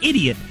of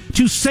idiot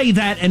to say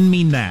that and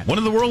mean that. One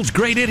of the world's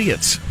great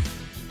idiots.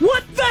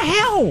 What the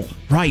hell?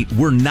 Right,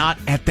 we're not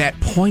at that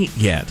point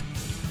yet.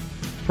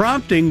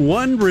 Prompting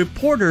one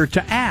reporter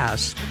to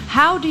ask...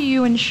 How do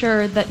you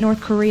ensure that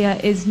North Korea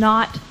is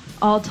not...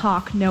 all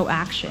talk, no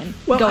action.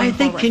 Well, I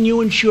think, can you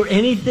ensure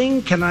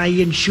anything? Can I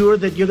ensure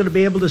that you're going to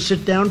be able to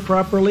sit down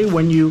properly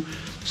when you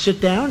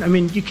sit down? I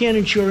mean, you can't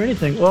ensure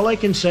anything. All I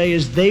can say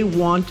is they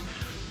want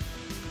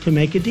to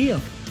make a deal.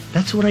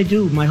 That's what I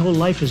do. My whole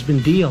life has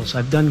been deals.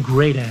 I've done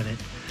great at it.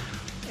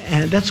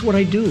 And that's what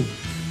I do.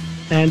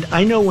 And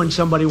I know when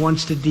somebody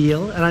wants to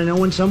deal, and I know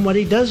when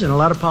somebody doesn't. A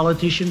lot of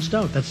politicians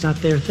don't. That's not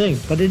their thing.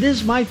 But it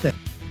is my thing.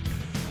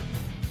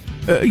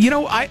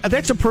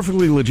 That's a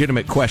perfectly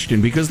legitimate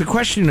question because the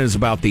question is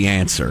about the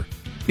answer.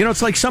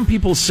 It's like some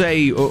people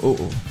say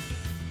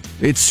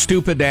it's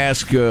stupid to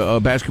ask a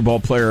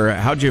basketball player,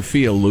 how'd you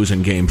feel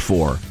losing game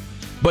 4?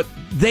 But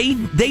they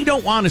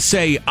don't want to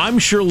say, I'm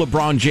sure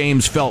LeBron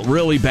James felt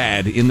really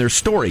bad in their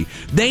story.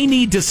 They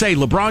need to say,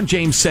 LeBron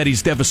James said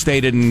he's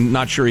devastated and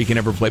not sure he can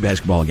ever play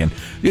basketball again.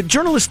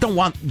 Journalists don't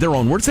want their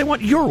own words. They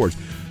want your words.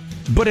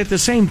 But at the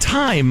same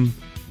time...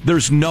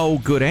 there's no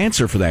good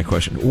answer for that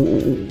question.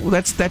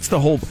 That's the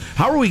whole...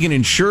 How are we going to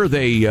ensure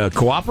they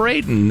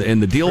cooperate and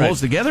the deal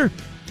holds together?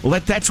 Well,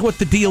 that's what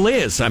the deal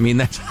is. I mean,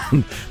 that's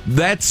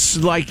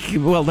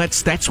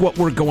what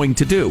we're going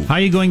to do. How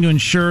are you going to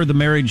ensure the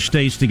marriage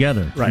stays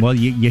together? Right. Well,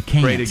 you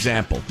can't. Great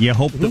example. You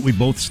hope that we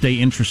both stay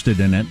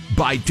interested in it.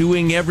 By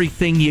doing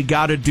everything you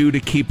got to do to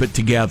keep it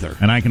together.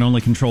 And I can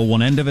only control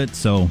one end of it,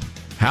 so...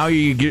 How are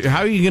you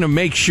going to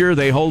make sure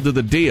they hold to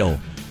the deal?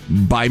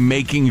 By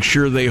making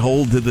sure they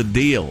hold to the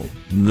deal.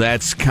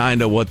 That's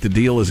kind of what the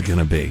deal is going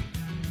to be.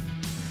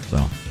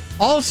 So,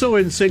 also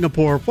in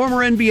Singapore, former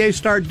NBA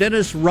star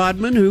Dennis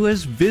Rodman, who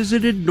has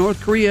visited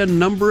North Korea a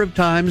number of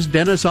times.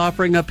 Dennis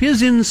offering up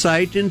his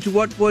insight into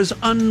what was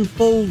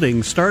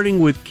unfolding,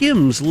 starting with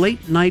Kim's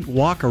late-night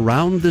walk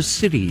around the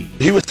city.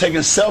 He was taking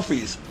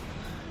selfies.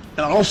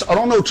 And I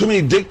don't know too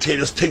many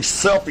dictators take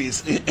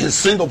selfies in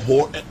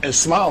Singapore and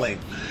smiling.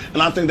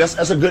 And I think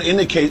that's a good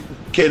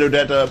indicator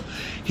that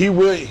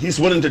he's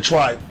willing to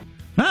try.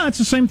 It's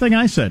the same thing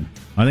I said.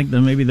 I think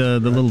that maybe the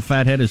little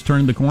fathead has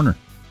turned the corner.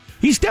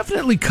 He's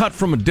definitely cut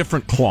from a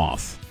different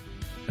cloth.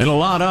 And a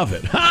lot of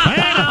it.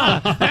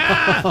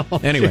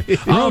 Anyway.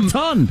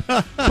 Rotund.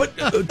 But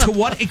to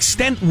what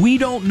extent, we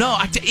don't know.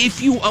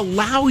 If you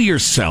allow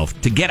yourself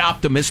to get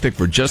optimistic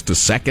for just a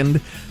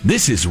second,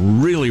 this is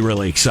really,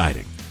 really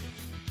exciting.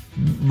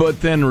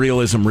 But then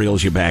realism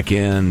reels you back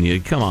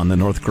in. Come on, the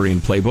North Korean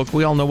playbook.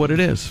 We all know what it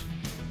is.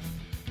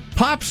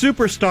 Pop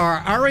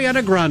superstar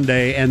Ariana Grande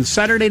and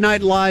Saturday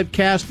Night Live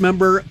cast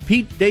member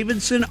Pete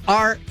Davidson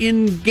are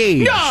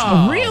engaged.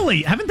 No!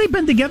 Really? Haven't they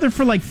been together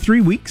for like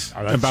 3 weeks?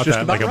 About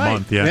a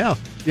month, yeah.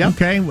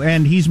 Okay,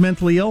 and he's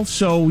mentally ill,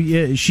 so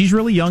she's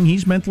really young.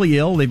 He's mentally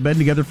ill. They've been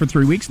together for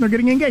 3 weeks, and they're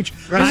getting engaged.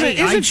 Right.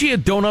 Isn't she a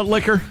donut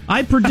licker?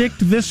 I predict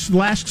this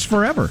lasts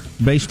forever,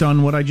 based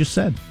on what I just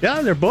said.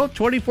 Yeah, they're both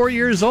 24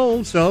 years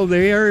old, so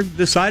they are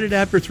decided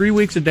after 3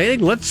 weeks of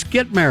dating, let's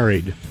get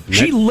married.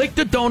 She licked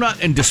a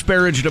donut and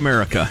disparaged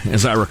America,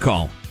 as I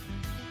recall.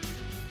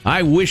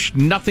 I wish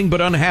nothing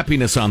but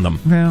unhappiness on them.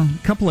 Well,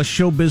 a couple of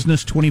show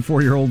business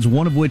 24-year-olds,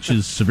 one of which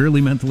is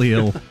severely mentally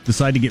ill,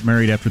 decide to get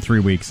married after 3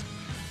 weeks.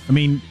 I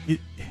mean,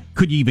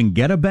 could you even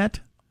get a bet?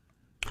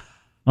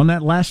 on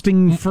that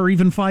lasting for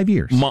even 5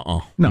 years.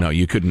 No,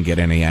 you couldn't get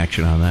any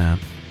action on that.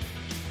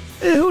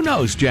 Who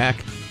knows,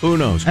 Jack? Who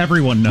knows?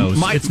 Everyone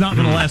knows. It's not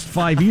going to last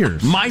 5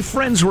 years. My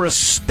friends were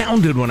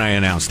astounded when I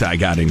announced I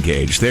got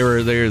engaged.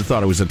 They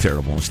thought it was a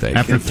terrible mistake.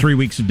 After 3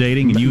 weeks of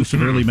dating and you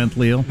severely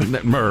mentally ill?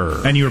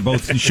 And you were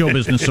both in show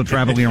business, so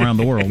traveling around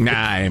the world.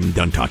 I'm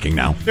done talking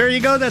now. There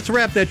you go. That's a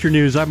wrap. That's your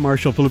news. I'm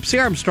Marshall Phillips, the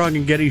Armstrong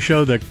and Getty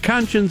Show, the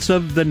conscience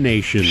of the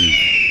nation.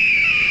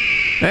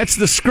 That's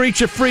the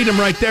screech of freedom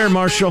right there,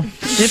 Marshall.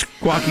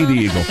 Squawky the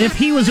Eagle. If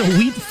he was a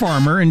wheat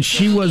farmer and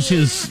she was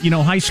his,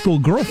 high school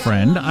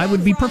girlfriend, I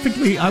would think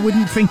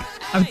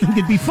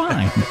it'd be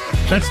fine.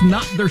 That's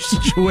not their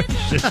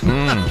situation.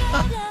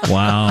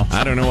 Wow.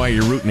 I don't know why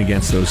you're rooting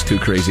against those two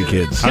crazy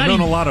kids. I've known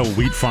a lot of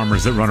wheat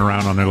farmers that run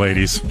around on their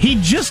ladies. He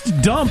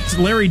just dumped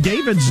Larry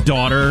David's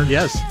daughter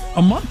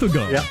a month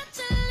ago. Yeah.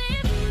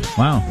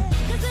 Wow.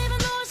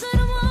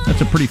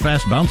 That's a pretty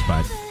fast bounce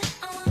back.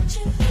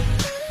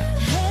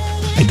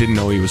 I didn't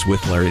know he was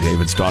with Larry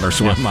David's daughter,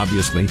 so I'm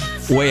obviously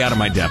way out of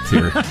my depth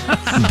here,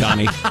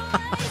 Donnie.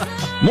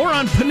 More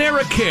on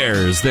Panera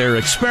Cares, their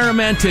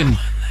experiment in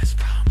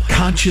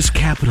conscious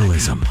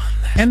capitalism.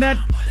 And that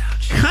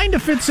kind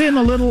of fits in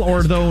a little,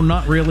 or though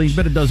not really,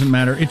 but it doesn't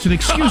matter. It's an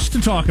excuse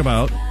to talk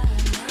about.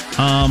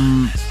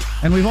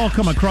 And we've all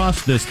come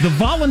across this. The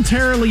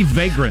voluntarily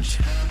vagrant.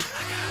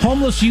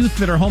 Homeless youth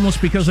that are homeless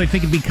because they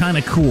think it'd be kind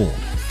of cool.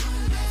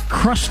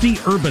 Crusty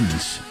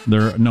urbans,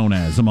 they're known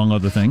as, among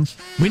other things.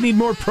 We need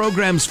more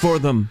programs for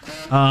them.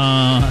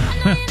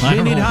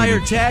 We need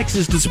higher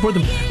taxes to support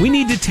them. We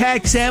need to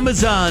tax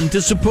Amazon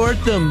to support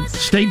them.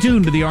 Stay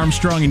tuned to the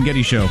Armstrong and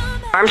Getty Show.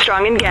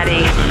 Armstrong and Getty.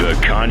 The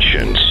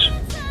conscience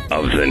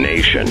of the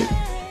nation.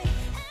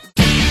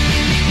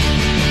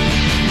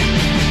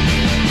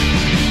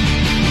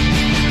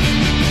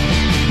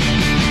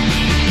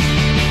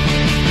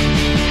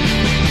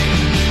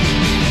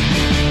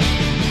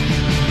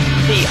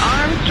 The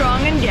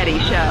Armstrong and Getty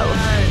Show.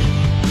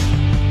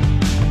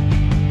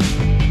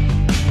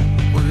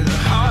 With a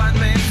heart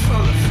made full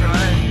of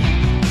fright,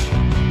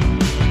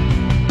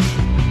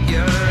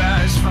 your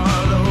eyes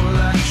follow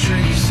like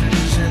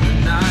traces in the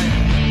night.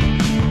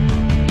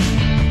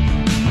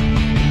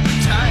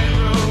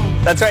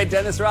 That's right,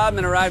 Dennis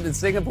Rodman arrived in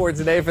Singapore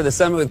today for the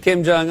summit with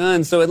Kim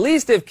Jong-un, so at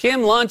least if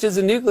Kim launches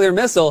a nuclear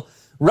missile,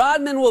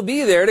 Rodman will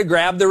be there to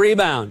grab the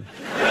rebound.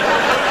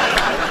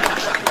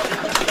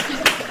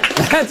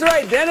 That's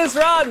right, Dennis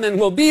Rodman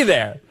will be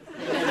there.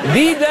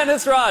 The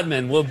Dennis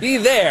Rodman will be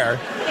there.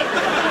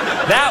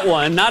 That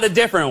one, not a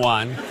different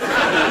one.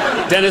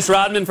 Dennis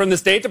Rodman from the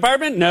State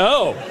Department?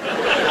 No.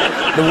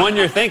 The one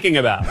you're thinking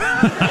about.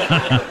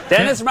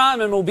 Dennis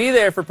Rodman will be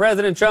there for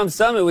President Trump's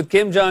summit with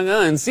Kim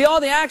Jong-un. See all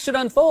the action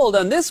unfold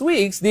on this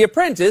week's The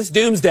Apprentice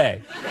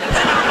Doomsday.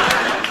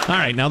 All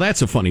right, now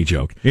that's a funny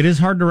joke. It is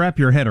hard to wrap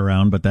your head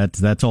around, but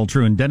that's all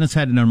true. And Dennis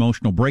had an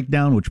emotional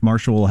breakdown, which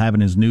Marshall will have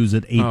in his news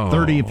at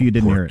 8:30 if you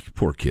didn't hear it.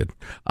 Poor kid.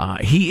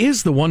 He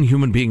is the one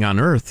human being on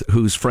Earth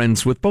who's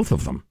friends with both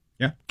of them.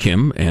 Yeah.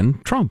 Kim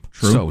and Trump.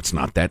 True. So it's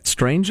not that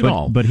strange at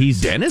all. But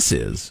Dennis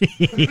is.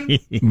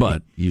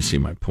 But you see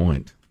my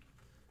point.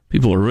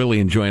 People are really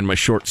enjoying my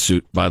short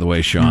suit, by the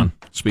way, Sean.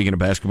 Speaking of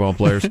basketball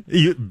players.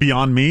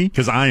 Beyond me,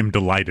 because I am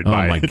delighted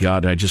by it. Oh, my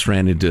God. I just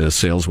ran into a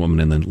saleswoman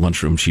in the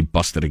lunchroom. She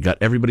busted a gut.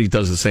 Everybody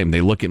does the same.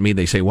 They look at me.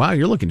 They say, wow,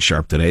 you're looking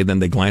sharp today. Then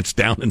they glance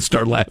down and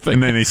start laughing.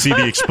 And then they see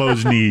the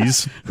exposed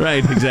knees.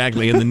 Right,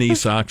 exactly, and the knee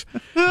socks.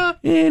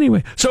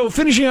 Anyway, so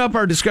finishing up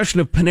our discussion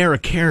of Panera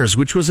Cares,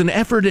 which was an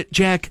effort at,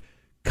 Jack,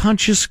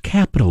 conscious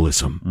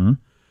capitalism. Mm-hmm.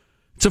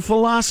 It's a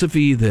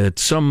philosophy that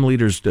some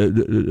leaders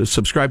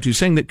subscribe to,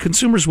 saying that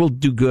consumers will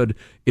do good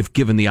if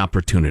given the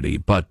opportunity,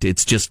 but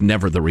it's just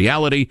never the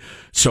reality.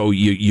 So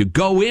you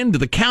go into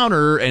the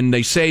counter and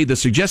they say the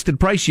suggested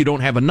price, you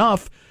don't have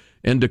enough.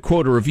 And to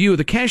quote a review,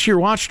 the cashier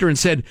watched her and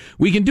said,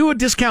 we can do a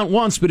discount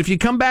once, but if you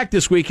come back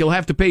this week, you'll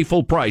have to pay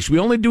full price. We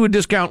only do a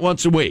discount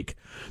once a week.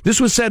 This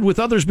was said with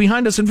others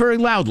behind us and very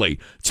loudly.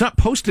 It's not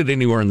posted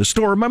anywhere in the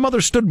store. My mother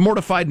stood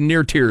mortified and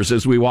near tears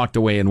as we walked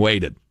away and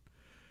waited.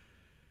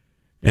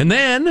 And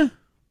then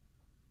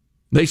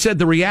they said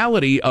the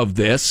reality of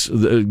this,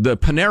 the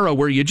Panera,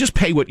 where you just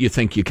pay what you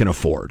think you can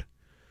afford,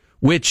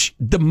 which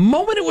the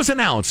moment it was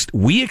announced,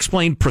 we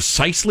explained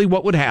precisely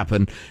what would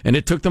happen, and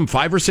it took them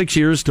 5 or 6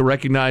 years to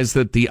recognize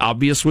that the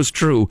obvious was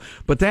true.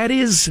 But that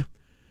is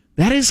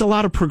a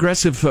lot of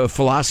progressive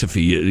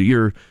philosophy.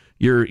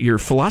 Your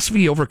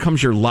philosophy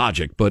overcomes your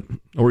logic,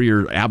 or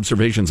your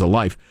observations of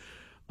life.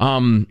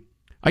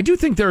 I do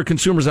think there are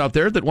consumers out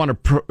there that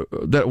want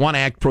to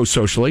act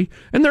pro-socially,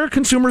 and there are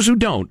consumers who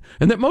don't,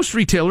 and that most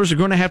retailers are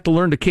going to have to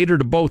learn to cater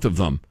to both of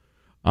them.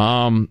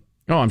 I'm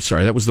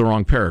sorry, that was the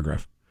wrong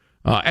paragraph.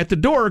 At the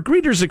door,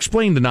 greeters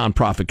explained the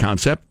nonprofit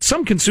concept.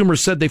 Some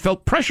consumers said they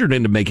felt pressured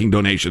into making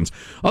donations.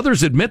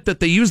 Others admit that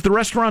they used the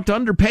restaurant to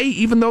underpay,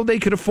 even though they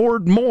could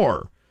afford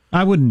more.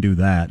 I wouldn't do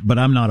that, but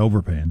I'm not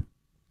overpaying.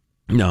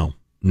 No.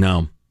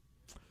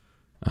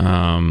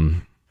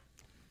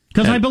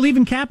 Because I believe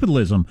in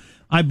capitalism.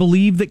 I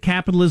believe that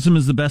capitalism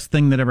is the best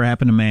thing that ever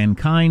happened to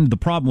mankind. The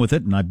problem with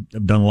it, and I've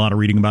done a lot of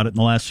reading about it in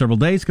the last several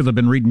days because I've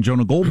been reading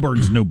Jonah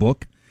Goldberg's new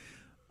book,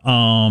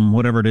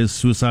 whatever it is,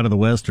 Suicide of the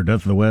West or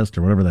Death of the West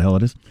or whatever the hell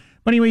it is.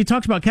 But anyway, he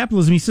talks about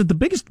capitalism. He said the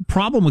biggest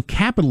problem with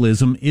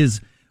capitalism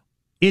is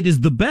it is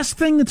the best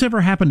thing that's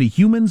ever happened to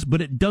humans,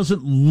 but it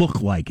doesn't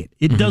look like it.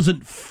 It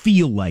doesn't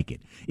feel like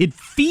it. It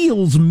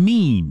feels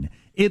mean.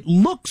 It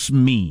looks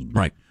mean.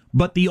 Right.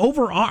 But the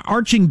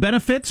overarching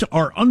benefits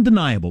are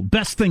undeniable.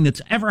 Best thing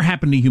that's ever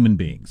happened to human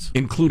beings.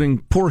 Including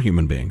poor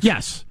human beings.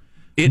 Yes.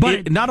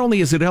 But not only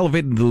has it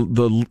elevated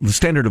the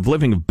standard of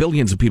living of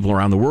billions of people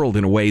around the world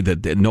in a way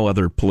that no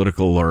other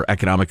political or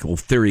economical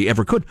theory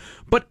ever could,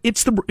 but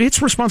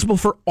it's responsible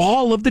for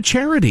all of the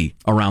charity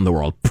around the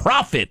world.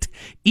 Profit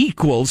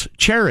equals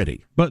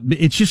charity. But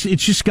it's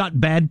just got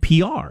bad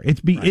PR.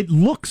 It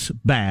looks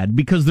bad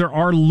because there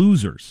are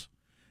losers.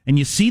 And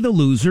you see the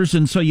losers,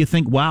 and so you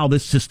think, wow,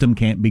 this system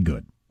can't be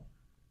good.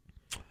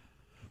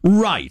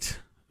 Right.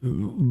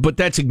 But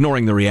that's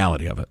ignoring the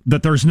reality of it.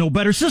 That there's no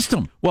better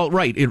system. Well,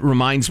 right. It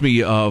reminds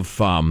me of,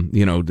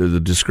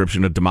 the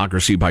description of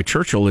democracy by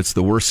Churchill. It's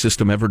the worst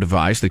system ever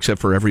devised, except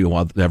for every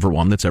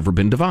one that's ever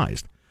been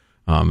devised.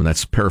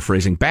 That's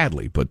paraphrasing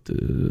badly, but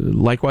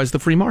likewise the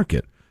free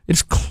market.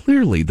 It's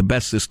clearly the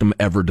best system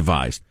ever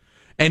devised.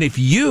 And if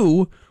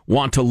you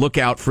want to look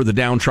out for the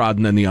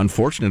downtrodden and the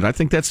unfortunate, I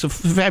think that's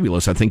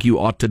fabulous. I think you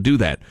ought to do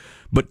that.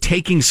 But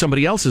taking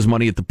somebody else's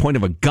money at the point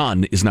of a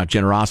gun is not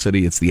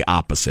generosity. It's the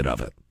opposite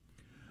of it.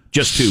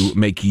 Just to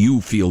make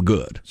you feel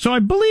good. So I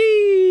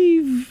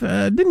believe,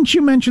 didn't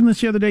you mention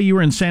this the other day? You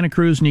were in Santa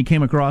Cruz and you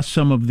came across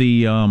some of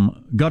the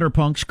gutter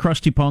punks,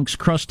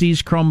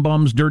 crusties, crumb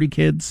bums, dirty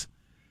kids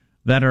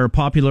that are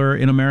popular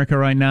in America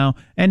right now.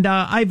 And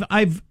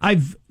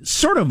I've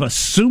sort of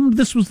assumed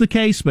this was the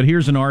case, but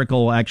here's an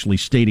article actually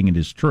stating it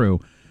is true.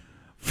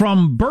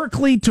 From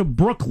Berkeley to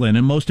Brooklyn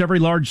and most every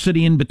large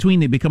city in between,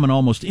 they become an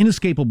almost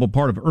inescapable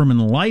part of urban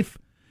life.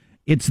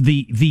 It's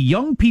the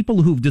young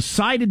people who've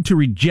decided to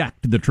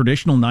reject the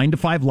traditional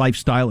 9-to-5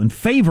 lifestyle in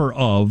favor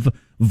of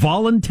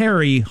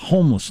voluntary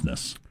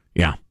homelessness.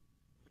 Yeah.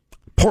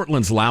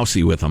 Portland's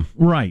lousy with them.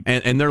 Right.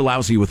 And they're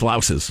lousy with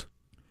louses.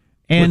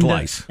 And, with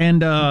lice.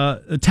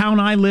 The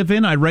town I live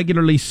in, I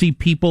regularly see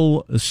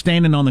people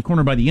standing on the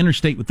corner by the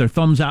interstate with their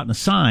thumbs out in a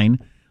sign,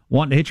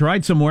 wanting to hitch a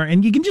ride somewhere,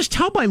 and you can just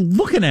tell by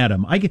looking at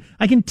them. I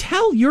can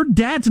tell your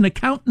dad's an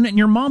accountant and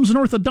your mom's an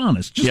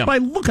orthodontist just by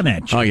looking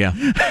at you. Oh, yeah.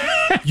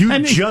 You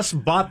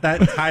just bought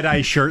that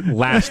tie-dye shirt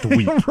last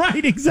week.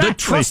 Right, exactly. The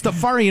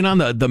Trustafarian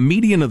on the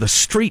median of the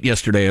street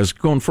yesterday, I was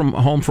going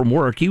home from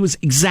work. He was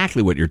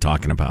exactly what you're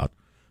talking about.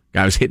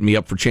 Guy was hitting me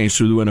up for change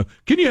through the window.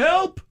 Can you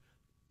help?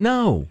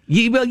 No.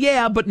 Well,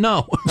 yeah, but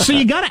no. So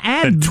you got to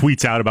add... And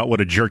tweets out about what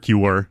a jerk you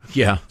were.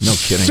 Yeah, no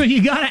kidding. So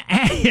you got to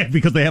add,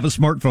 because they have a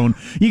smartphone,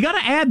 you got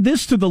to add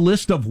this to the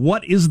list of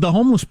what is the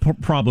homeless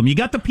problem. You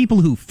got the people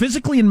who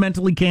physically and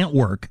mentally can't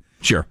work.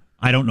 Sure.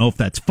 I don't know if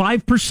that's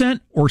 5%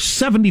 or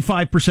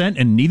 75%,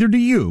 and neither do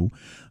you.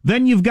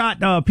 Then you've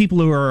got people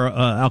who are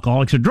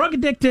alcoholics or drug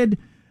addicted.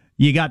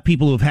 You got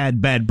people who've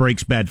had bad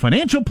breaks, bad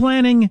financial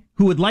planning,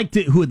 who would like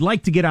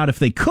to get out if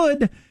they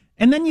could.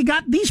 And then you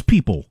got these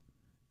people.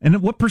 And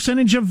what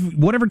percentage of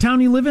whatever town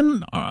you live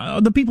in,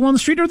 the people on the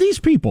street are these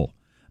people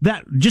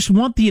that just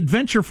want the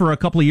adventure for a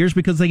couple of years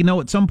because they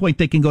know at some point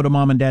they can go to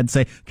mom and dad and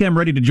say, okay, I'm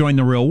ready to join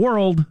the real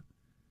world.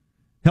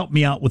 Help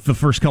me out with the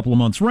first couple of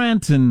months'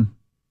 rent and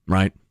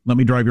right. Let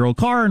me drive your old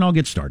car and I'll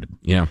get started.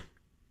 Yeah.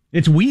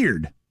 It's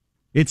weird.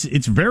 It's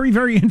very,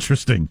 very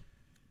interesting.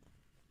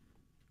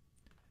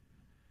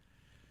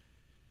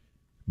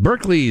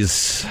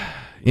 Berkeley's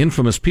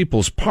infamous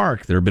People's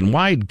Park, there have been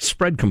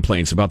widespread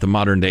complaints about the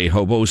modern-day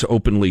hobos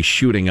openly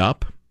shooting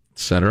up,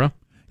 etc.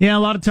 Yeah, a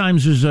lot of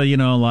times there's a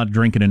lot of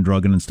drinking and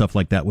drugging and stuff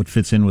like that, what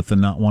fits in with the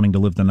not wanting to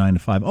live the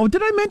 9-to-5. Oh,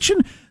 did I mention?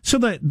 So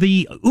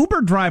the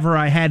Uber driver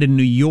I had in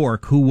New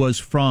York who was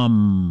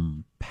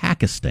from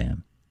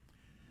Pakistan.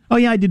 Oh,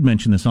 yeah, I did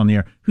mention this on the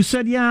air. Who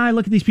said, yeah, I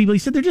look at these people. He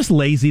said they're just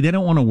lazy. They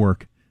don't want to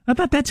work. I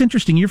thought that's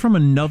interesting. You're from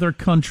another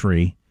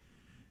country,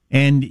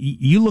 and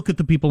you look at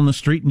the people in the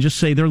street and just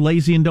say they're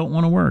lazy and don't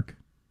want to work.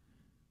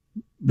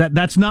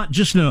 That's not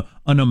just an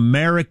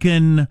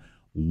American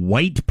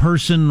white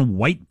person,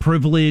 white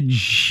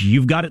privilege,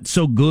 you've got it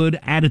so good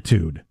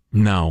attitude.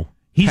 No.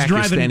 He's Pakistani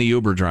driving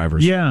Uber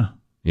drivers. Yeah.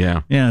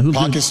 Yeah.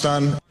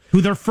 Pakistan.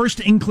 Who their first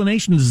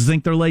inclination is to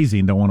think they're lazy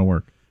and don't want to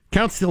work.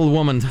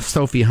 Councilwoman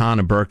Sophie Hahn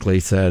of Berkeley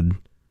said,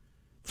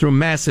 through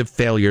massive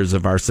failures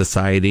of our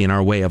society and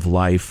our way of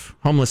life,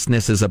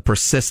 homelessness is a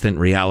persistent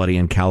reality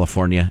in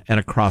California and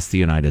across the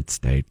United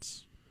States.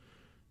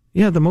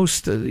 Yeah, the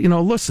most,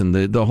 listen,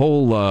 the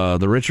whole,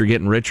 the rich are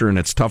getting richer and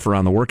it's tougher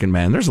on the working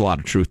man. There's a lot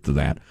of truth to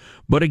that.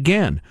 But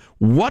again,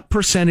 what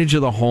percentage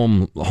of the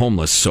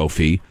homeless,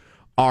 Sophie,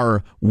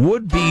 are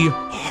would-be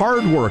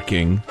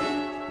hardworking,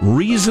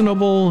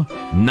 reasonable,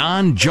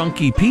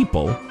 non-junky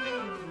people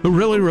who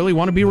really, really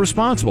want to be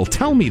responsible?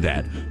 Tell me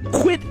that.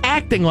 Quit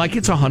acting like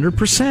it's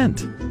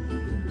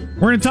 100%.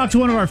 We're going to talk to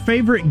one of our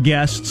favorite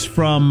guests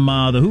from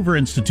the Hoover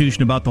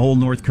Institution about the whole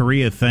North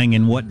Korea thing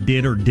and what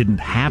did or didn't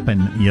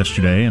happen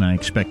yesterday. And I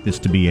expect this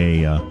to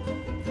be a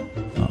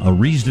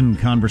reasoned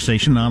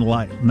conversation,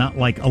 not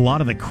like a lot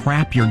of the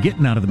crap you're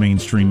getting out of the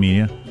mainstream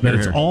media, that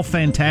it's all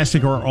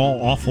fantastic or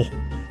all awful.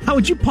 How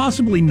would you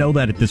possibly know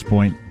that at this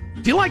point?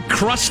 Do you like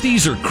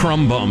Krusties or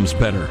Crumb Bums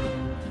better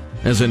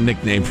as a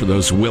nickname for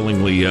those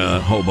willingly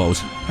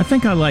hobos? I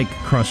think I like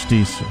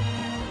Krusties.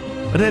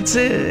 But it's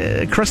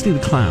Krusty the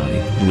Clown.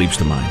 He leaps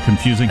to mind.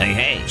 Confusing.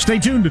 Hey. Stay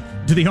tuned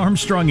to the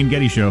Armstrong and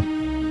Getty Show.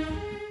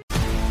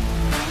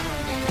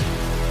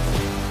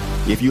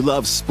 If you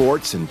love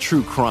sports and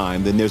true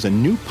crime, then there's a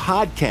new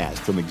podcast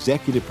from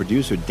executive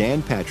producer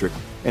Dan Patrick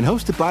and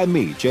hosted by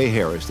me, Jay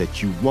Harris,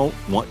 that you won't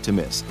want to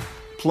miss.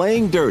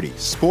 Playing Dirty: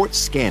 Sports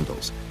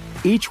Scandals.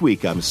 Each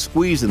week, I'm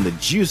squeezing the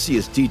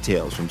juiciest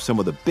details from some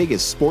of the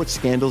biggest sports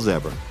scandals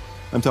ever.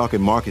 I'm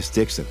talking Marcus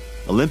Dixon,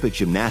 Olympic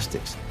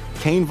gymnastics,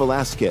 Cain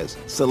Velasquez,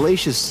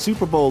 salacious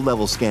Super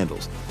Bowl-level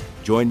scandals.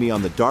 Join me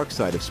on the dark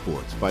side of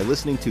sports by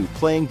listening to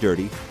Playing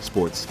Dirty: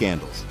 Sports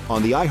Scandals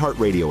on the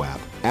iHeartRadio app,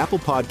 Apple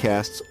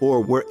Podcasts, or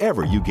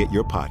wherever you get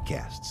your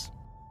podcasts.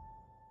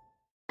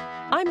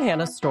 I'm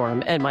Hannah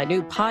Storm, and my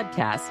new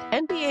podcast,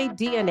 NBA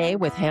DNA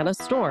with Hannah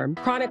Storm,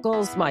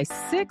 chronicles my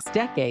 6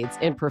 decades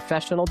in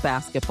professional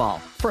basketball.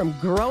 From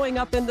growing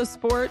up in the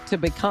sport to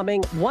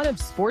becoming one of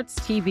sports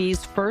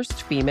TV's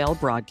first female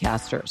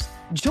broadcasters.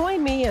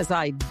 Join me as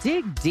I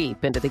dig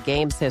deep into the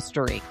game's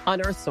history,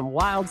 unearth some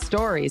wild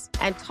stories,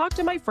 and talk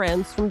to my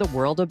friends from the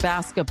world of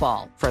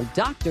basketball, from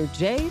Dr.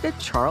 J to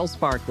Charles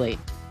Barkley.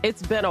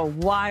 It's been a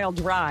wild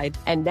ride,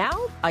 and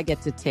now I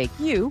get to take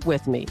you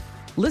with me.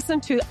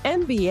 Listen to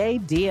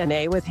NBA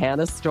DNA with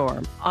Hannah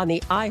Storm on the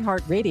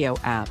iHeartRadio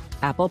app,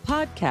 Apple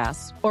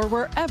Podcasts, or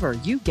wherever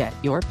you get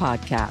your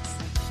podcasts.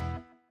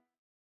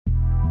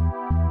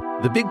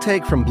 The Big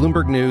Take from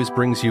Bloomberg News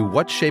brings you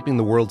what's shaping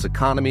the world's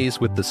economies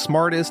with the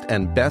smartest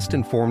and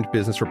best-informed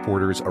business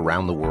reporters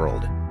around the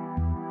world.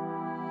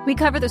 We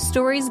cover the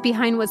stories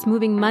behind what's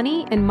moving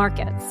money and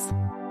markets,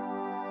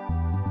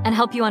 and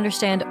help you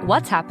understand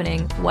what's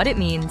happening, what it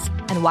means,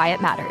 and why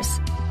it matters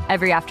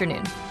every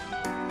afternoon.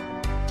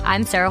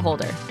 I'm Sarah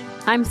Holder.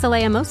 I'm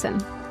Saleha Mohsin.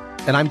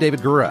 And I'm David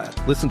Gura.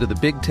 Listen to The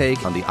Big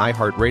Take on the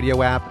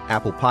iHeartRadio app,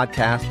 Apple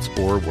Podcasts,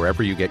 or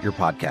wherever you get your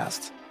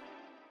podcasts.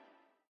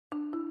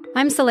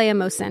 I'm Saleha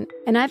Mohsin,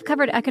 and I've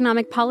covered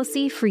economic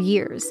policy for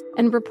years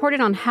and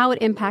reported on how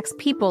it impacts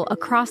people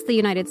across the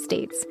United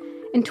States.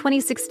 In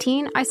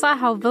 2016, I saw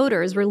how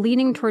voters were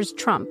leaning towards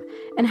Trump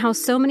and how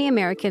so many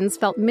Americans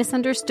felt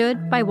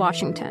misunderstood by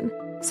Washington.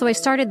 So I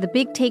started The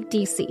Big Take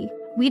DC.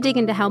 We dig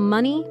into how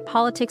money,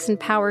 politics, and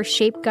power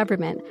shape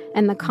government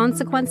and the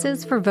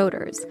consequences for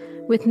voters.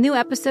 With new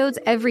episodes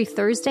every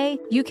Thursday,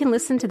 you can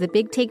listen to The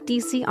Big Take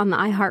DC on the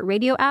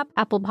iHeartRadio app,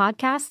 Apple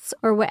Podcasts,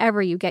 or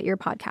wherever you get your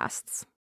podcasts.